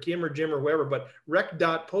 whether Kim or Jim or whoever, but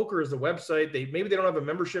rec.poker is the website. Maybe they don't have a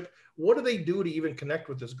membership. What do they do to even connect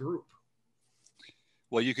with this group?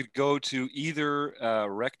 Well, you could go to either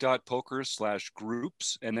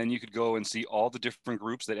rec.poker/groups, and then you could go and see all the different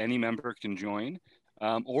groups that any member can join.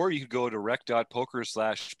 Or you could go to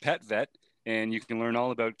rec.poker/petvet, and you can learn all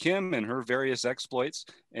about Kim and her various exploits,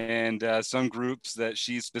 and some groups that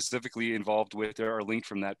she's specifically involved with are linked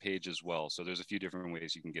from that page as well. So there's a few different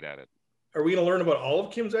ways you can get at it. Are we going to learn about all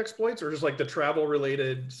of Kim's exploits, or just like the travel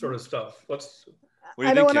related sort of stuff?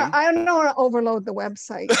 I don't want to overload the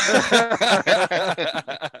website.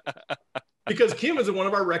 Because Kim is one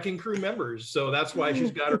of our Wrecking Crew members, so that's why she's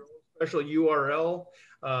got her own special URL.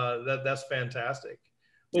 That's fantastic.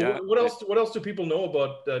 Well, what else do people know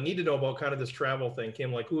about? Need to know about kind of this travel thing,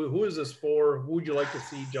 Kim? Like, who is this for? Who would you like to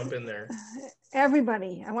see jump in there?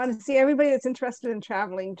 Everybody. I want to see everybody that's interested in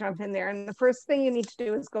traveling jump in there. And the first thing you need to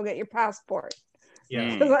do is go get your passport.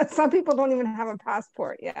 Yeah. Some people don't even have a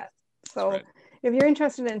passport yet. So if you're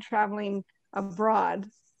interested in traveling abroad,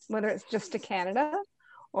 whether it's just to Canada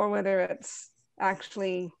or whether it's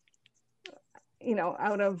actually,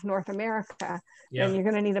 out of North America, then you're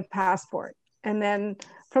going to need a passport. And then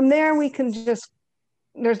from there, we can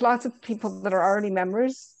there's lots of people that are already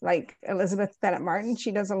members, like Elizabeth Bennett Martin.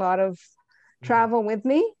 She does a lot of travel with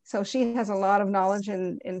me. So she has a lot of knowledge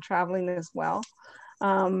in traveling as well.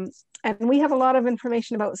 And we have a lot of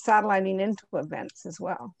information about satelliting into events as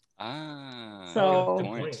well. Good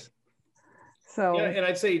point. So yeah, and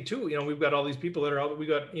I'd say too, we've got all these people that are out. We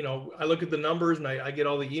got, I look at the numbers and I get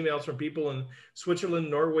all the emails from people in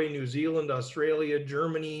Switzerland, Norway, New Zealand, Australia,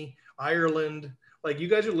 Germany, Ireland. Like, you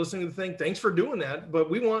guys are listening to the thing. Thanks for doing that. But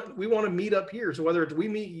we want to meet up here. So whether it's we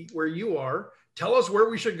meet where you are, tell us where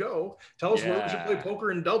we should go. Tell us where we should play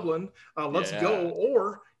poker in Dublin. Let's go.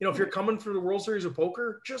 Or, if you're coming for the World Series of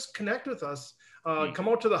Poker, just connect with us. Come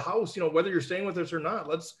out to the house, whether you're staying with us or not.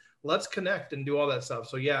 Let's connect and do all that stuff.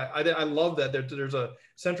 So yeah, I love that there's a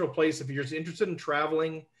central place if you're just interested in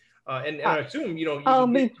traveling. And I assume,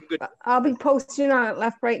 I'll be posting on it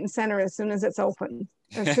left, right, and center as soon as it's open.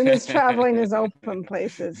 As soon as traveling is open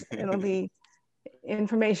places,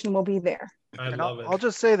 information will be there. I love it. I'll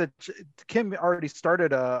just say that Kim already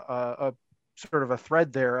started a sort of a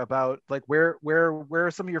thread there about like where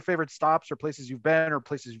are some of your favorite stops or places you've been or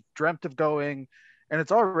places you've dreamt of going. And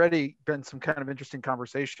it's already been some kind of interesting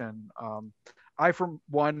conversation. I, for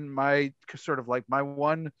one, my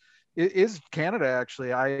one is Canada.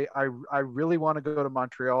 Actually, I really want to go to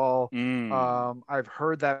Montreal. I've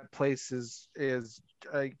heard that place is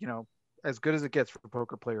as good as it gets for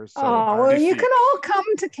poker players. So you can all come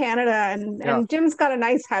to Canada, and Jim's got a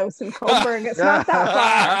nice house in Coburg. It's not that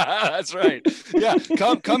far. That's right. Yeah,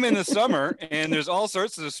 come in the summer, and there's all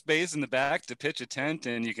sorts of space in the back to pitch a tent,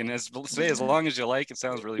 and you can stay as long as you like. It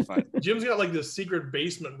sounds really fun. Jim's got like this secret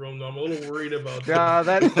basement room, though. I'm a little worried about. Yeah,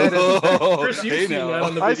 that is. Chris, you've seen that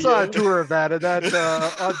on the video. I saw a tour of that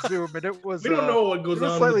on Zoom, and it was. We don't know what goes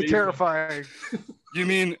on. Slightly terrifying. You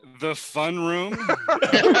mean the fun room?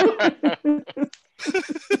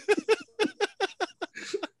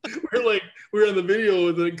 We're in the video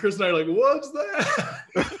with it, Chris and I are like, what's that?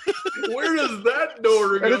 Where does that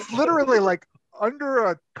door go? And it's literally like under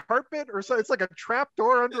a carpet or so. It's like a trap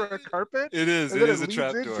door under a carpet. It is. It is a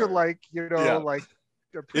trap door. Into like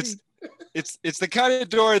a pretty... It's the kind of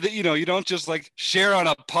door that you don't just like share on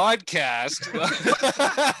a podcast.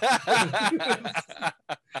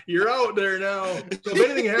 You're out there now. So if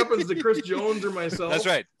anything happens to Chris Jones or myself, that's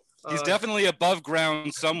right. He's definitely above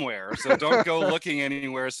ground somewhere. So don't go looking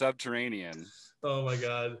anywhere subterranean. Oh my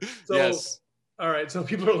God. So, yes. All right. So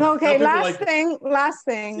people are okay. Last thing.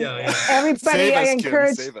 Yeah. Everybody, I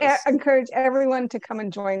encourage everyone to come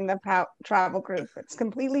and join the travel group. It's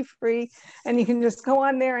completely free, and you can just go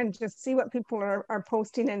on there and just see what people are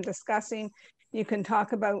posting and discussing. You can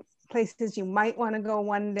talk about places you might want to go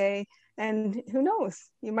one day, and who knows,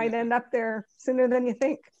 you might end up there sooner than you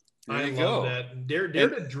think. I love that. Dare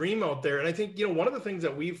to dream out there. And I think, one of the things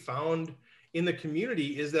that we've found in the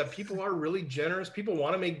community is that people are really generous. People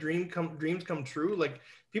want to make dreams come true. Like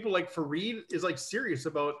people like Fareed is like serious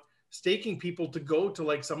about staking people to go to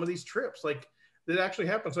like some of these trips. Like that actually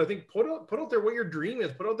happens. So I think put out there what your dream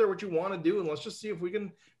is, put out there what you want to do. And let's just see if we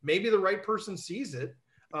can, maybe the right person sees it.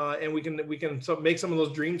 And we can make some of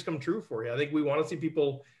those dreams come true for you. I think we want to see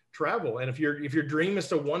people travel. And if your dream is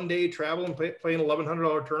to one day travel and play an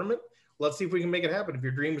 $1,100 tournament, let's see if we can make it happen. If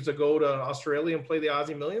your dream is to go to Australia and play the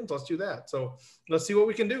Aussie Millions, let's do that. So let's see what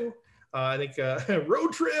we can do. I think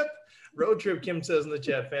road trip, Kim says in the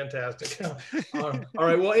chat, fantastic. All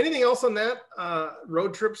right. Well, anything else on that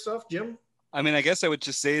road trip stuff, Jim? I mean, I guess I would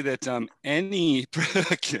just say that any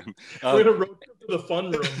Kim, we're gonna road trip to the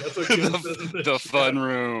fun room. That's what Kim says in the chat. Fun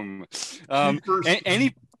room.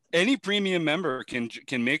 Any premium member can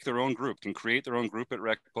make their own group, can create their own group at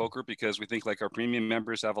Rec Poker, because we think like our premium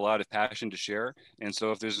members have a lot of passion to share. And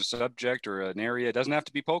so if there's a subject or an area, it doesn't have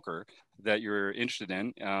to be poker, that you're interested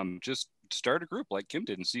in, just start a group like Kim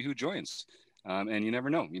did and see who joins. And you never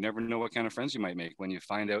know. You never know what kind of friends you might make when you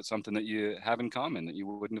find out something that you have in common that you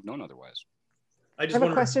wouldn't have known otherwise. I have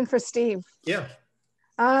a question for Steve. Yeah.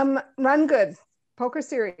 Run Good Poker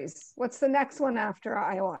Series. What's the next one after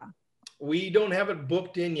Iowa? We don't have it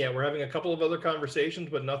booked in yet. We're having a couple of other conversations,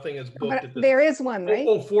 but nothing is booked. At this. There is one,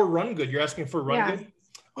 right? For Run Good. You're asking for Run Good?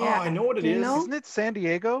 Yeah. Oh, I know what it is. Isn't it San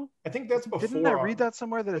Diego? I think that's before. Didn't I read that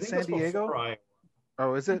somewhere that it's San Diego?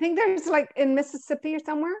 Oh, is it? I think there's like in Mississippi or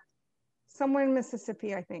somewhere. Somewhere in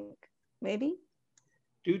Mississippi, I think. Maybe.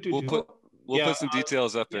 We'll put some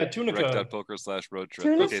details up at rec.poker/road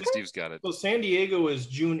trip. Okay, Steve's got it. So San Diego is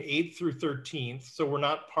June 8th through 13th. So we're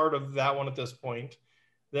not part of that one at this point.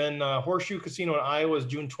 Then Horseshoe Casino in Iowa is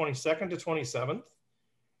June 22nd to 27th.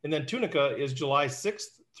 And then Tunica is July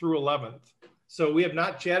 6th through 11th. So we have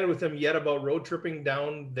not chatted with them yet about road tripping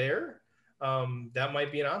down there. That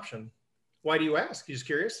might be an option. Why do you ask? You just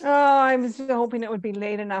curious? Oh, I was hoping it would be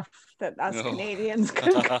late enough that us Canadians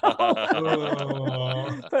could go.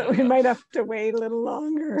 But we might have to wait a little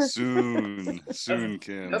longer. Soon,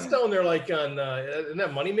 Kim. That's down there like on, isn't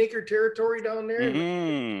that Moneymaker territory down there?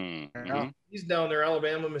 Mm-hmm. He's down there,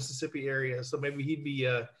 Alabama, Mississippi area. So maybe he'd be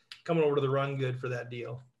coming over to the Run Good for that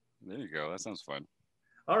deal. There you go. That sounds fun.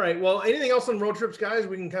 All right. Well, anything else on road trips, guys?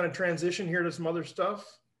 We can kind of transition here to some other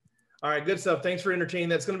stuff. All right, good stuff. Thanks for entertaining.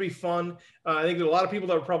 That's going to be fun. I think there are a lot of people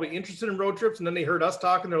that are probably interested in road trips, and then they heard us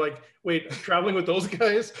talk, and they're like, wait, traveling with those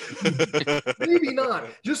guys? Maybe not.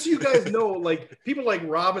 Just so you guys know, like people like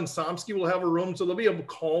Rob and Somsky will have a room, so there'll be a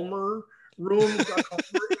calmer room, a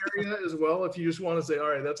calmer area as well, if you just want to say, all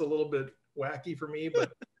right, that's a little bit wacky for me,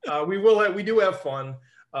 but we do have fun.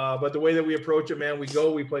 But the way that we approach it, man, we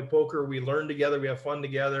play poker, we learn together, we have fun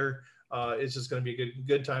together. It's just going to be a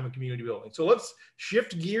good time of community building. So let's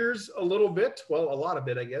shift gears a little bit. Well, a lot of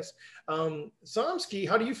it, I guess. Somsky,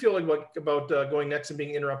 how do you feel about going next and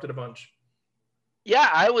being interrupted a bunch? Yeah,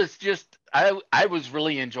 I was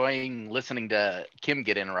really enjoying listening to Kim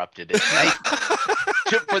get interrupted. It's nice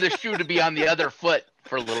for the shoe to be on the other foot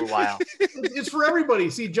for a little while. It's for everybody.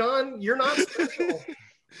 See, John, you're not special.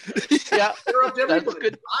 Yeah, interrupt everybody. That's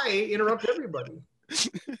good. I interrupt everybody.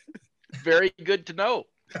 Very good to know.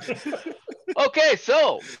 Okay,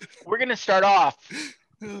 so we're going to start off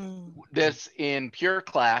this in pure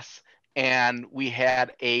class, and we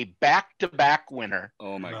had a back-to-back winner.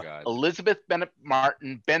 Oh my God! Elizabeth Bennett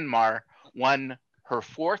Martin Benmar won her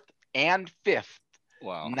fourth and fifth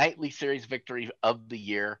nightly series victory of the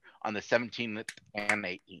year on the 17th and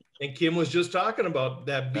 18th. And Kim was just talking about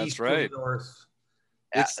that beast. That's right. From the north.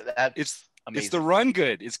 It's the Run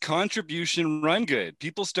Good. It's contribution Run Good.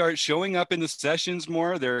 People start showing up in the sessions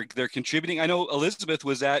more. They're contributing. I know Elizabeth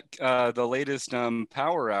was at the latest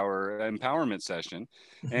Power Hour empowerment session,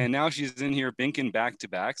 and now she's in here binking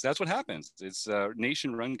back-to-backs. That's what happens. It's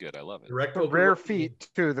Nation Run Good. I love it. A rare feat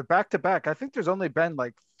too. The back-to-back. I think there's only been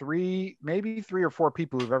like maybe three or four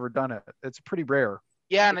people who've ever done it. It's pretty rare.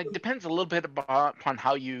 Yeah, and it depends a little bit upon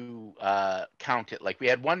how you count it. Like we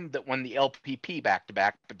had one that won the LPP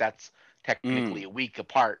back-to-back, but that's technically a week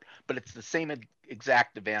apart, but it's the same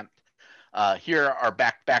exact event. Here are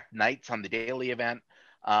back-to-back nights on the daily event.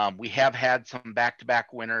 We have had some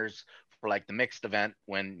back-to-back winners for like the mixed event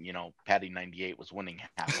when, Patty 98 was winning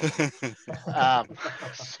half of them.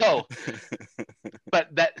 But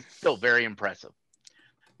that's still very impressive.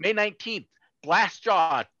 May 19th,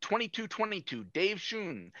 Glassjaw 2222, Dave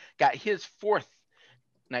Schoon got his fourth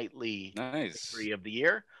nightly victory of the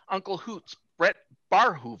year. Uncle Hoots, Brett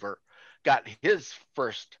Barhoover got his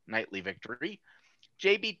first nightly victory.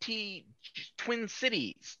 JBT Twin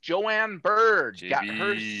Cities, Joanne Bird got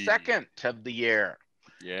her JB. second of the year.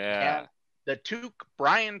 Yeah. And the Toque,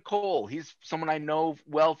 Brian Cole, he's someone I know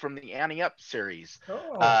well from the Annie Up series.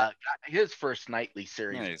 Got his first nightly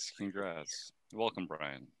series. Nice. Congrats. Welcome,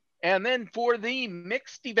 Brian. And then for the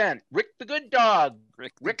mixed event, Rick the Good Dog,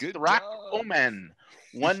 Rick the Rock Omen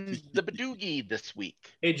won the Badoogie this week.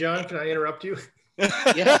 Hey, John, can I interrupt you?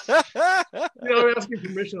 Yes. I'm asking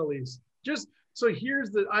permission at least. Just so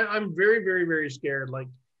here's I'm very, very, very scared. Like,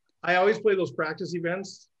 I always play those practice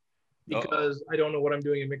events because I don't know what I'm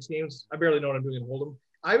doing in mixed games. I barely know what I'm doing in Hold'em.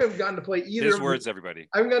 I haven't gotten to play either. His words, everybody.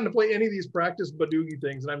 I haven't gotten to play any of these practice Badoogie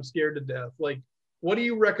things, and I'm scared to death. Like, what do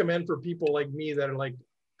you recommend for people like me that are like,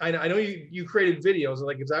 I know you created videos.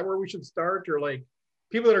 Like, is that where we should start? Or like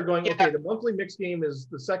people that are going, okay, the monthly mixed game is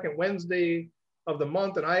the second Wednesday of the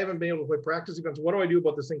month, and I haven't been able to play practice events. What do I do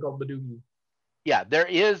about this thing called Badoogie? Yeah, there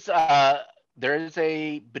is a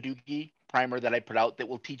Badoogie primer that I put out that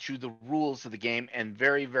will teach you the rules of the game and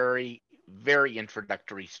very, very, very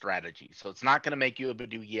introductory strategy. So it's not going to make you a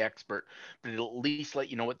Badoogie expert, but it'll at least let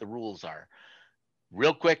you know what the rules are.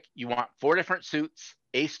 Real quick, you want 4 different suits.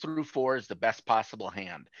 Ace through 4 is the best possible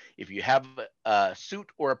hand. If you have a suit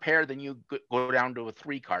or a pair, then you go down to a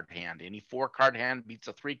 3-card hand. Any 4-card hand beats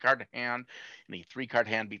a 3-card hand. Any 3-card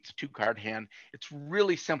hand beats a 2-card hand. It's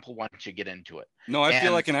really simple once you get into it. No, I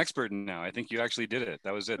feel like an expert now. I think you actually did it.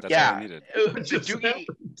 That was it. That's all I needed.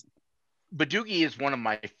 Badoogie is one of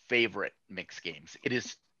my favorite mixed games. It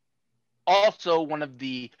is also one of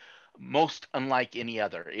the most unlike any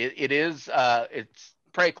other. It's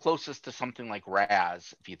probably closest to something like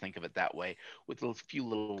Raz, if you think of it that way, with a few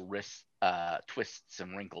little wrist twists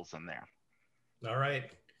and wrinkles in there. All right.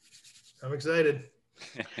 I'm excited.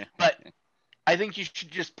 But I think you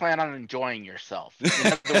should just plan on enjoying yourself.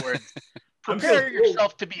 In other words, prepare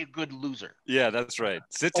yourself to be a good loser. Yeah, that's right.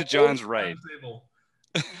 Sit to John's right.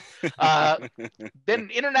 Then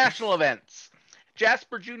international events.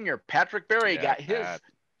 Jasper Jr., Patrick Berry got his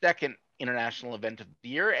second international event of the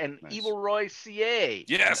year, and Evil Roy CA,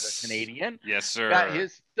 Canadian, yes sir, got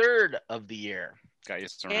his third of the year. Got you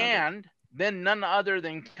surrounded. And then none other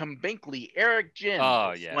than Kim Binkley, Eric Jin,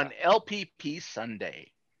 won LPP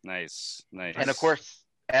Sunday. Nice. And of course,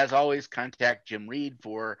 as always, contact Jim Reed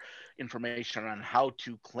for information on how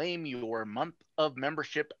to claim your month of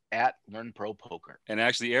membership at Learn Pro Poker. And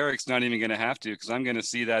actually, Eric's not even going to have to, because I'm going to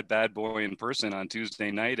see that bad boy in person on Tuesday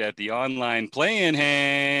night at the online play-in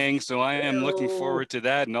hang. So I am looking forward to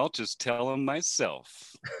that, and I'll just tell him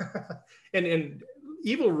myself. And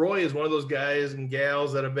Evil Roy is one of those guys and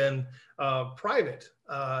gals that have been private.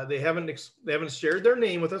 They haven't shared their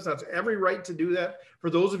name with us. That's every right to do that. For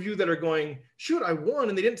those of you that are going, shoot, I won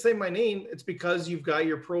and they didn't say my name, it's because you've got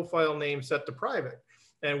your profile name set to private,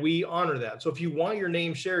 and we honor that. So if you want your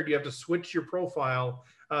name shared, you have to switch your profile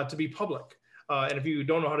to be public. And if you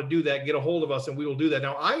don't know how to do that, get a hold of us and we will do that.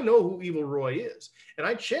 Now, I know who Evil Roy is, and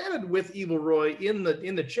I chatted with Evil Roy in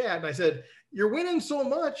the chat, and I said, you're winning so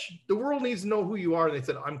much, the world needs to know who you are. And they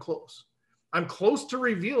said, I'm close. I'm close to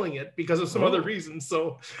revealing it because of some other reasons.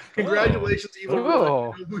 So congratulations, Evil Roy. I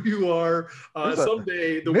know who you are.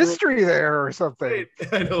 Someday the mystery world... there or something.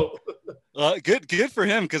 I know. Good for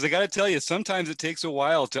him, because I got to tell you, sometimes it takes a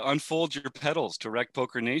while to unfold your petals to Rec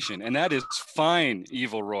Poker Nation, and that is fine,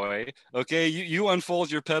 Evil Roy. Okay, you unfold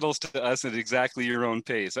your petals to us at exactly your own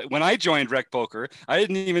pace. When I joined Rec Poker, I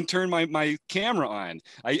didn't even turn my camera on.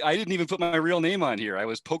 I didn't even put my real name on here. I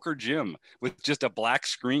was Poker Jim with just a black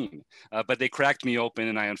screen, but they cracked me open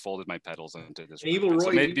and I unfolded my petals into this. Evil Roy,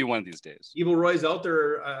 so maybe one of these days. Evil Roy's out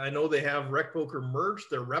there. I know they have Rec Poker merch.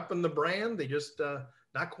 They're repping the brand. They just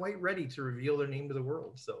not quite ready to reveal their name to the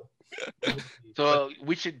world. So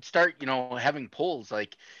we should start, having polls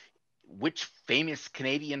like, which famous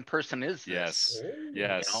Canadian person is this?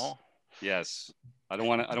 Yes. Yes. I don't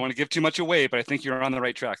want to give too much away, but I think you're on the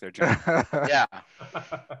right track there, John. Yeah.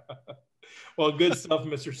 Well, good stuff,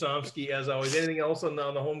 Mr. Somsky, as always. Anything else on the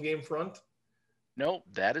home game front? No,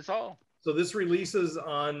 that is all. So this releases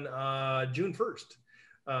on June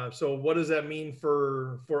 1st. So what does that mean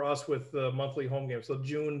for us with the monthly home game? So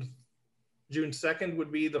June 2nd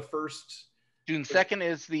would be the first. June 2nd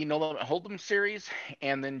is the No Limit Hold'em series,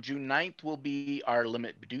 and then June 9th will be our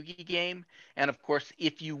Limit Badoogie game. And of course,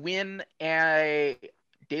 if you win a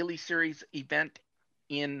daily series event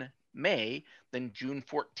in May, then June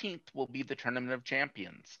 14th will be the Tournament of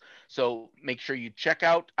Champions. So make sure you check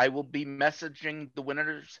out. I will be messaging the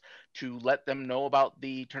winners to let them know about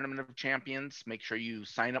the Tournament of Champions. Make sure you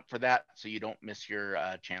sign up for that so you don't miss your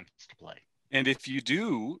chance to play. And if you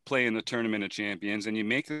do play in the Tournament of Champions and you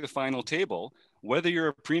make the final table, whether you're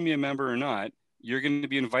a premium member or not, you're going to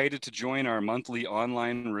be invited to join our monthly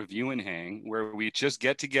online review and hang, where we just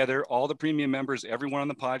get together all the premium members, everyone on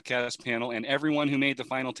the podcast panel, and everyone who made the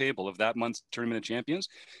final table of that month's Tournament of Champions.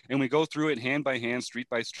 And we go through it hand by hand, street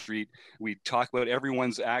by street. We talk about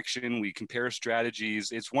everyone's action. We compare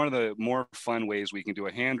strategies. It's one of the more fun ways we can do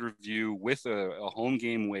a hand review with a home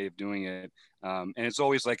game way of doing it. And it's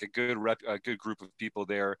always like a good group of people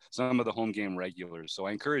there, some of the home game regulars. So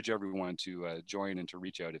I encourage everyone to join and to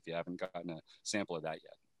reach out if you haven't gotten a sample of that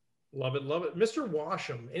yet. Love it, love it. Mr.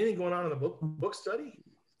 Washam, anything going on in the book study?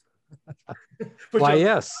 Why,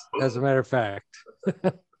 yes, as a matter of fact.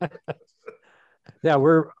 Yeah,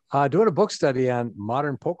 we're doing a book study on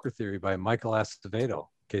Modern Poker Theory by Michael Acevedo, in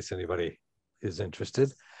case anybody is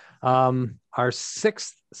interested. Our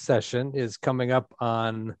sixth session is coming up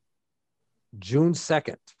on June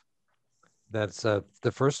 2nd. That's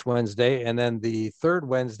the first Wednesday. And then the third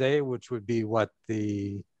Wednesday, which would be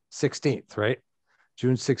the 16th, right?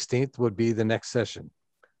 June 16th would be the next session.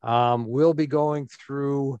 We'll be going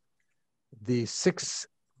through the six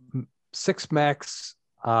max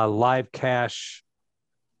live cash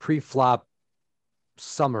pre-flop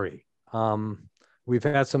summary. We've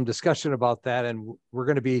had some discussion about that, and we're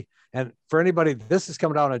going to be, and for anybody, this is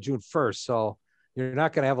coming out on June 1st. So you're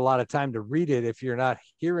not going to have a lot of time to read it if you're not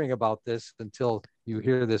hearing about this until you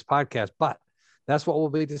hear this podcast, but that's what we'll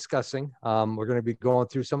be discussing. We're going to be going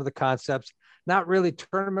through some of the concepts, not really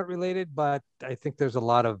tournament related, but I think there's a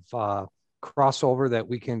lot of crossover that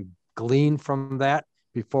we can glean from that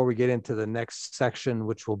before we get into the next section,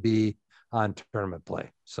 which will be on tournament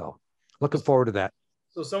play. So looking forward to that.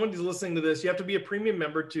 So someone who's listening to this, you have to be a premium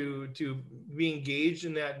member to be engaged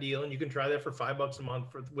in that deal, and you can try that for $5 a month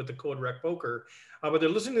with the code RECPOKER. But they're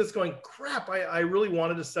listening to this going, crap, I really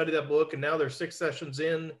wanted to study that book, and now they're 6 sessions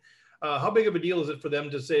in. How big of a deal is it for them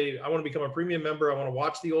to say, I want to become a premium member, I want to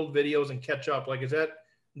watch the old videos and catch up? Like, is that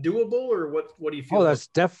doable, or what do you feel? Oh, that's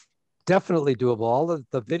definitely doable. All of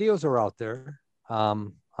the videos are out there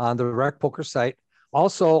on the Rec Poker site.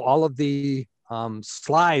 Also, all of the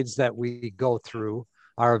slides that we go through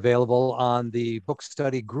are available on the book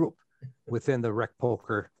study group within the Rec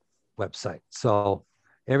Poker website. So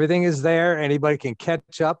everything is there. Anybody can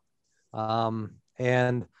catch up.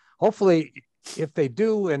 And hopefully, if they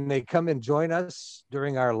do and they come and join us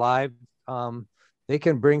during our live, they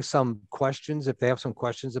can bring some questions if they have some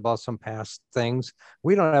questions about some past things.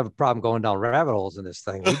 We don't have a problem going down rabbit holes in this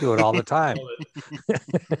thing. We do it all the time.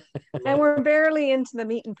 And we're barely into the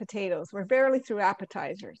meat and potatoes. We're barely through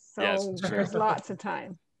appetizers. So Yes, there's lots of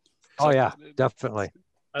time. Oh, yeah, definitely.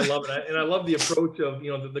 I love it. And I love the approach of,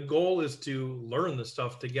 the goal is to learn the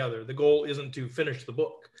stuff together. The goal isn't to finish the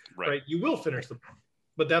book, right? You will finish the book,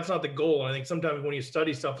 but that's not the goal. And I think sometimes when you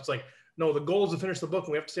study stuff, it's like, no, the goal is to finish the book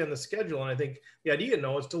and we have to stay on the schedule. And I think the idea,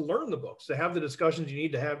 is to learn the books, to have the discussions you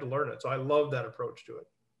need to have to learn it. So I love that approach to it.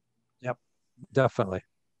 Yep, definitely.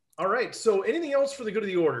 All right. So anything else for the good of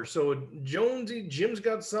the order? So Jonesy, Jim's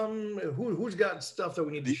got some, who's got stuff that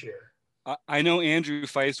we need to share? I know Andrew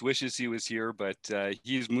Feist wishes he was here, but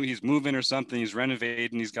he's moving or something. He's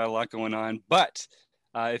renovating. He's got a lot going on. But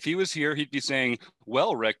if he was here, he'd be saying,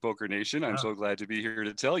 well, Rec Poker Nation, I'm so glad to be here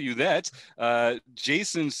to tell you that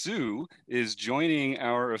Jason Su is joining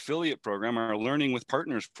our affiliate program, our Learning with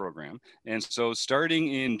Partners program. And so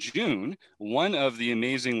starting in June, one of the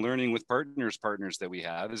amazing Learning with Partners that we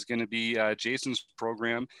have is going to be Jason's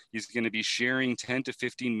program. He's going to be sharing 10 to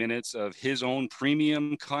 15 minutes of his own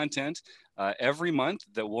premium content every month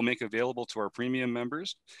that we'll make available to our premium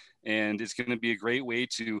members. And it's going to be a great way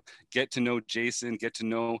to get to know Jason, get to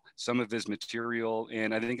know some of his material.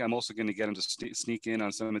 And I think I'm also going to get him to sneak in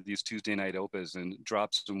on some of these Tuesday night opens and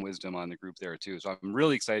drop some wisdom on the group there too. So I'm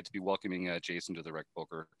really excited to be welcoming Jason to the Rec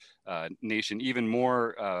Poker Nation, even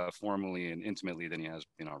more formally and intimately than he has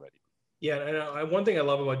been already. Yeah, and one thing I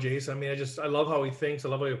love about Jason, I love how he thinks. I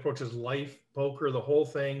love how he approaches life, poker, the whole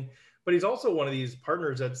thing. But he's also one of these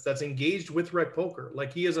partners that's engaged with Rec Poker.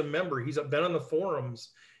 Like, he is a member. He's been on the forums.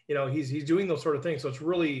 He's doing those sort of things. So it's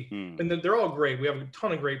really, and they're all great. We have a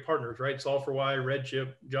ton of great partners, right? Solve for Why, Red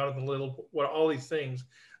Chip, Jonathan Little, all these things.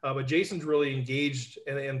 But Jason's really engaged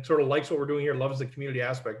and sort of likes what we're doing here, loves the community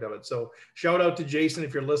aspect of it. So shout out to Jason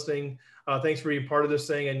if you're listening. Thanks for being part of this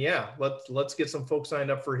thing. And yeah, let's get some folks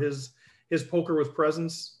signed up for his Poker with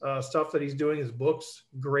Presence stuff that he's doing, his books.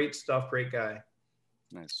 Great stuff, great guy.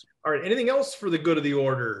 Nice. All right, anything else for the good of the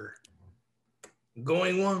order?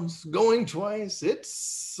 Going once, going twice, it's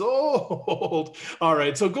sold. All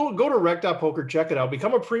right, so go to rec.poker, check it out.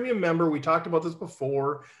 Become a premium member. We talked about this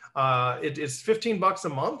before. It's $15 a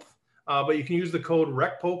month, but you can use the code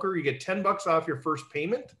RECPOKER. You get $10 off your first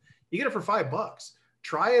payment. You get it for $5.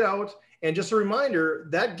 Try it out. And just a reminder,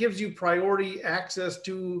 that gives you priority access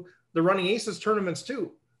to the Running Aces tournaments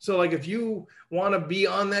too. So like if you want to be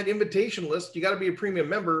on that invitation list, you got to be a premium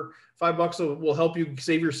member. $5 will help you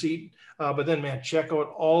save your seat. But then, man, check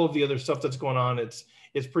out all of the other stuff that's going on. It's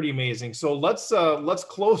pretty amazing. So let's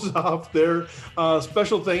close off there.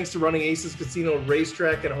 Special thanks to Running Aces Casino,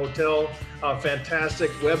 Racetrack, and Hotel. Fantastic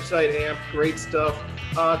website, AMP, great stuff.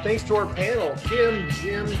 Thanks to our panel, Kim,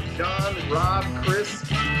 Jim, John, Rob, Chris.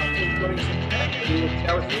 We will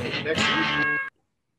chat with you next week.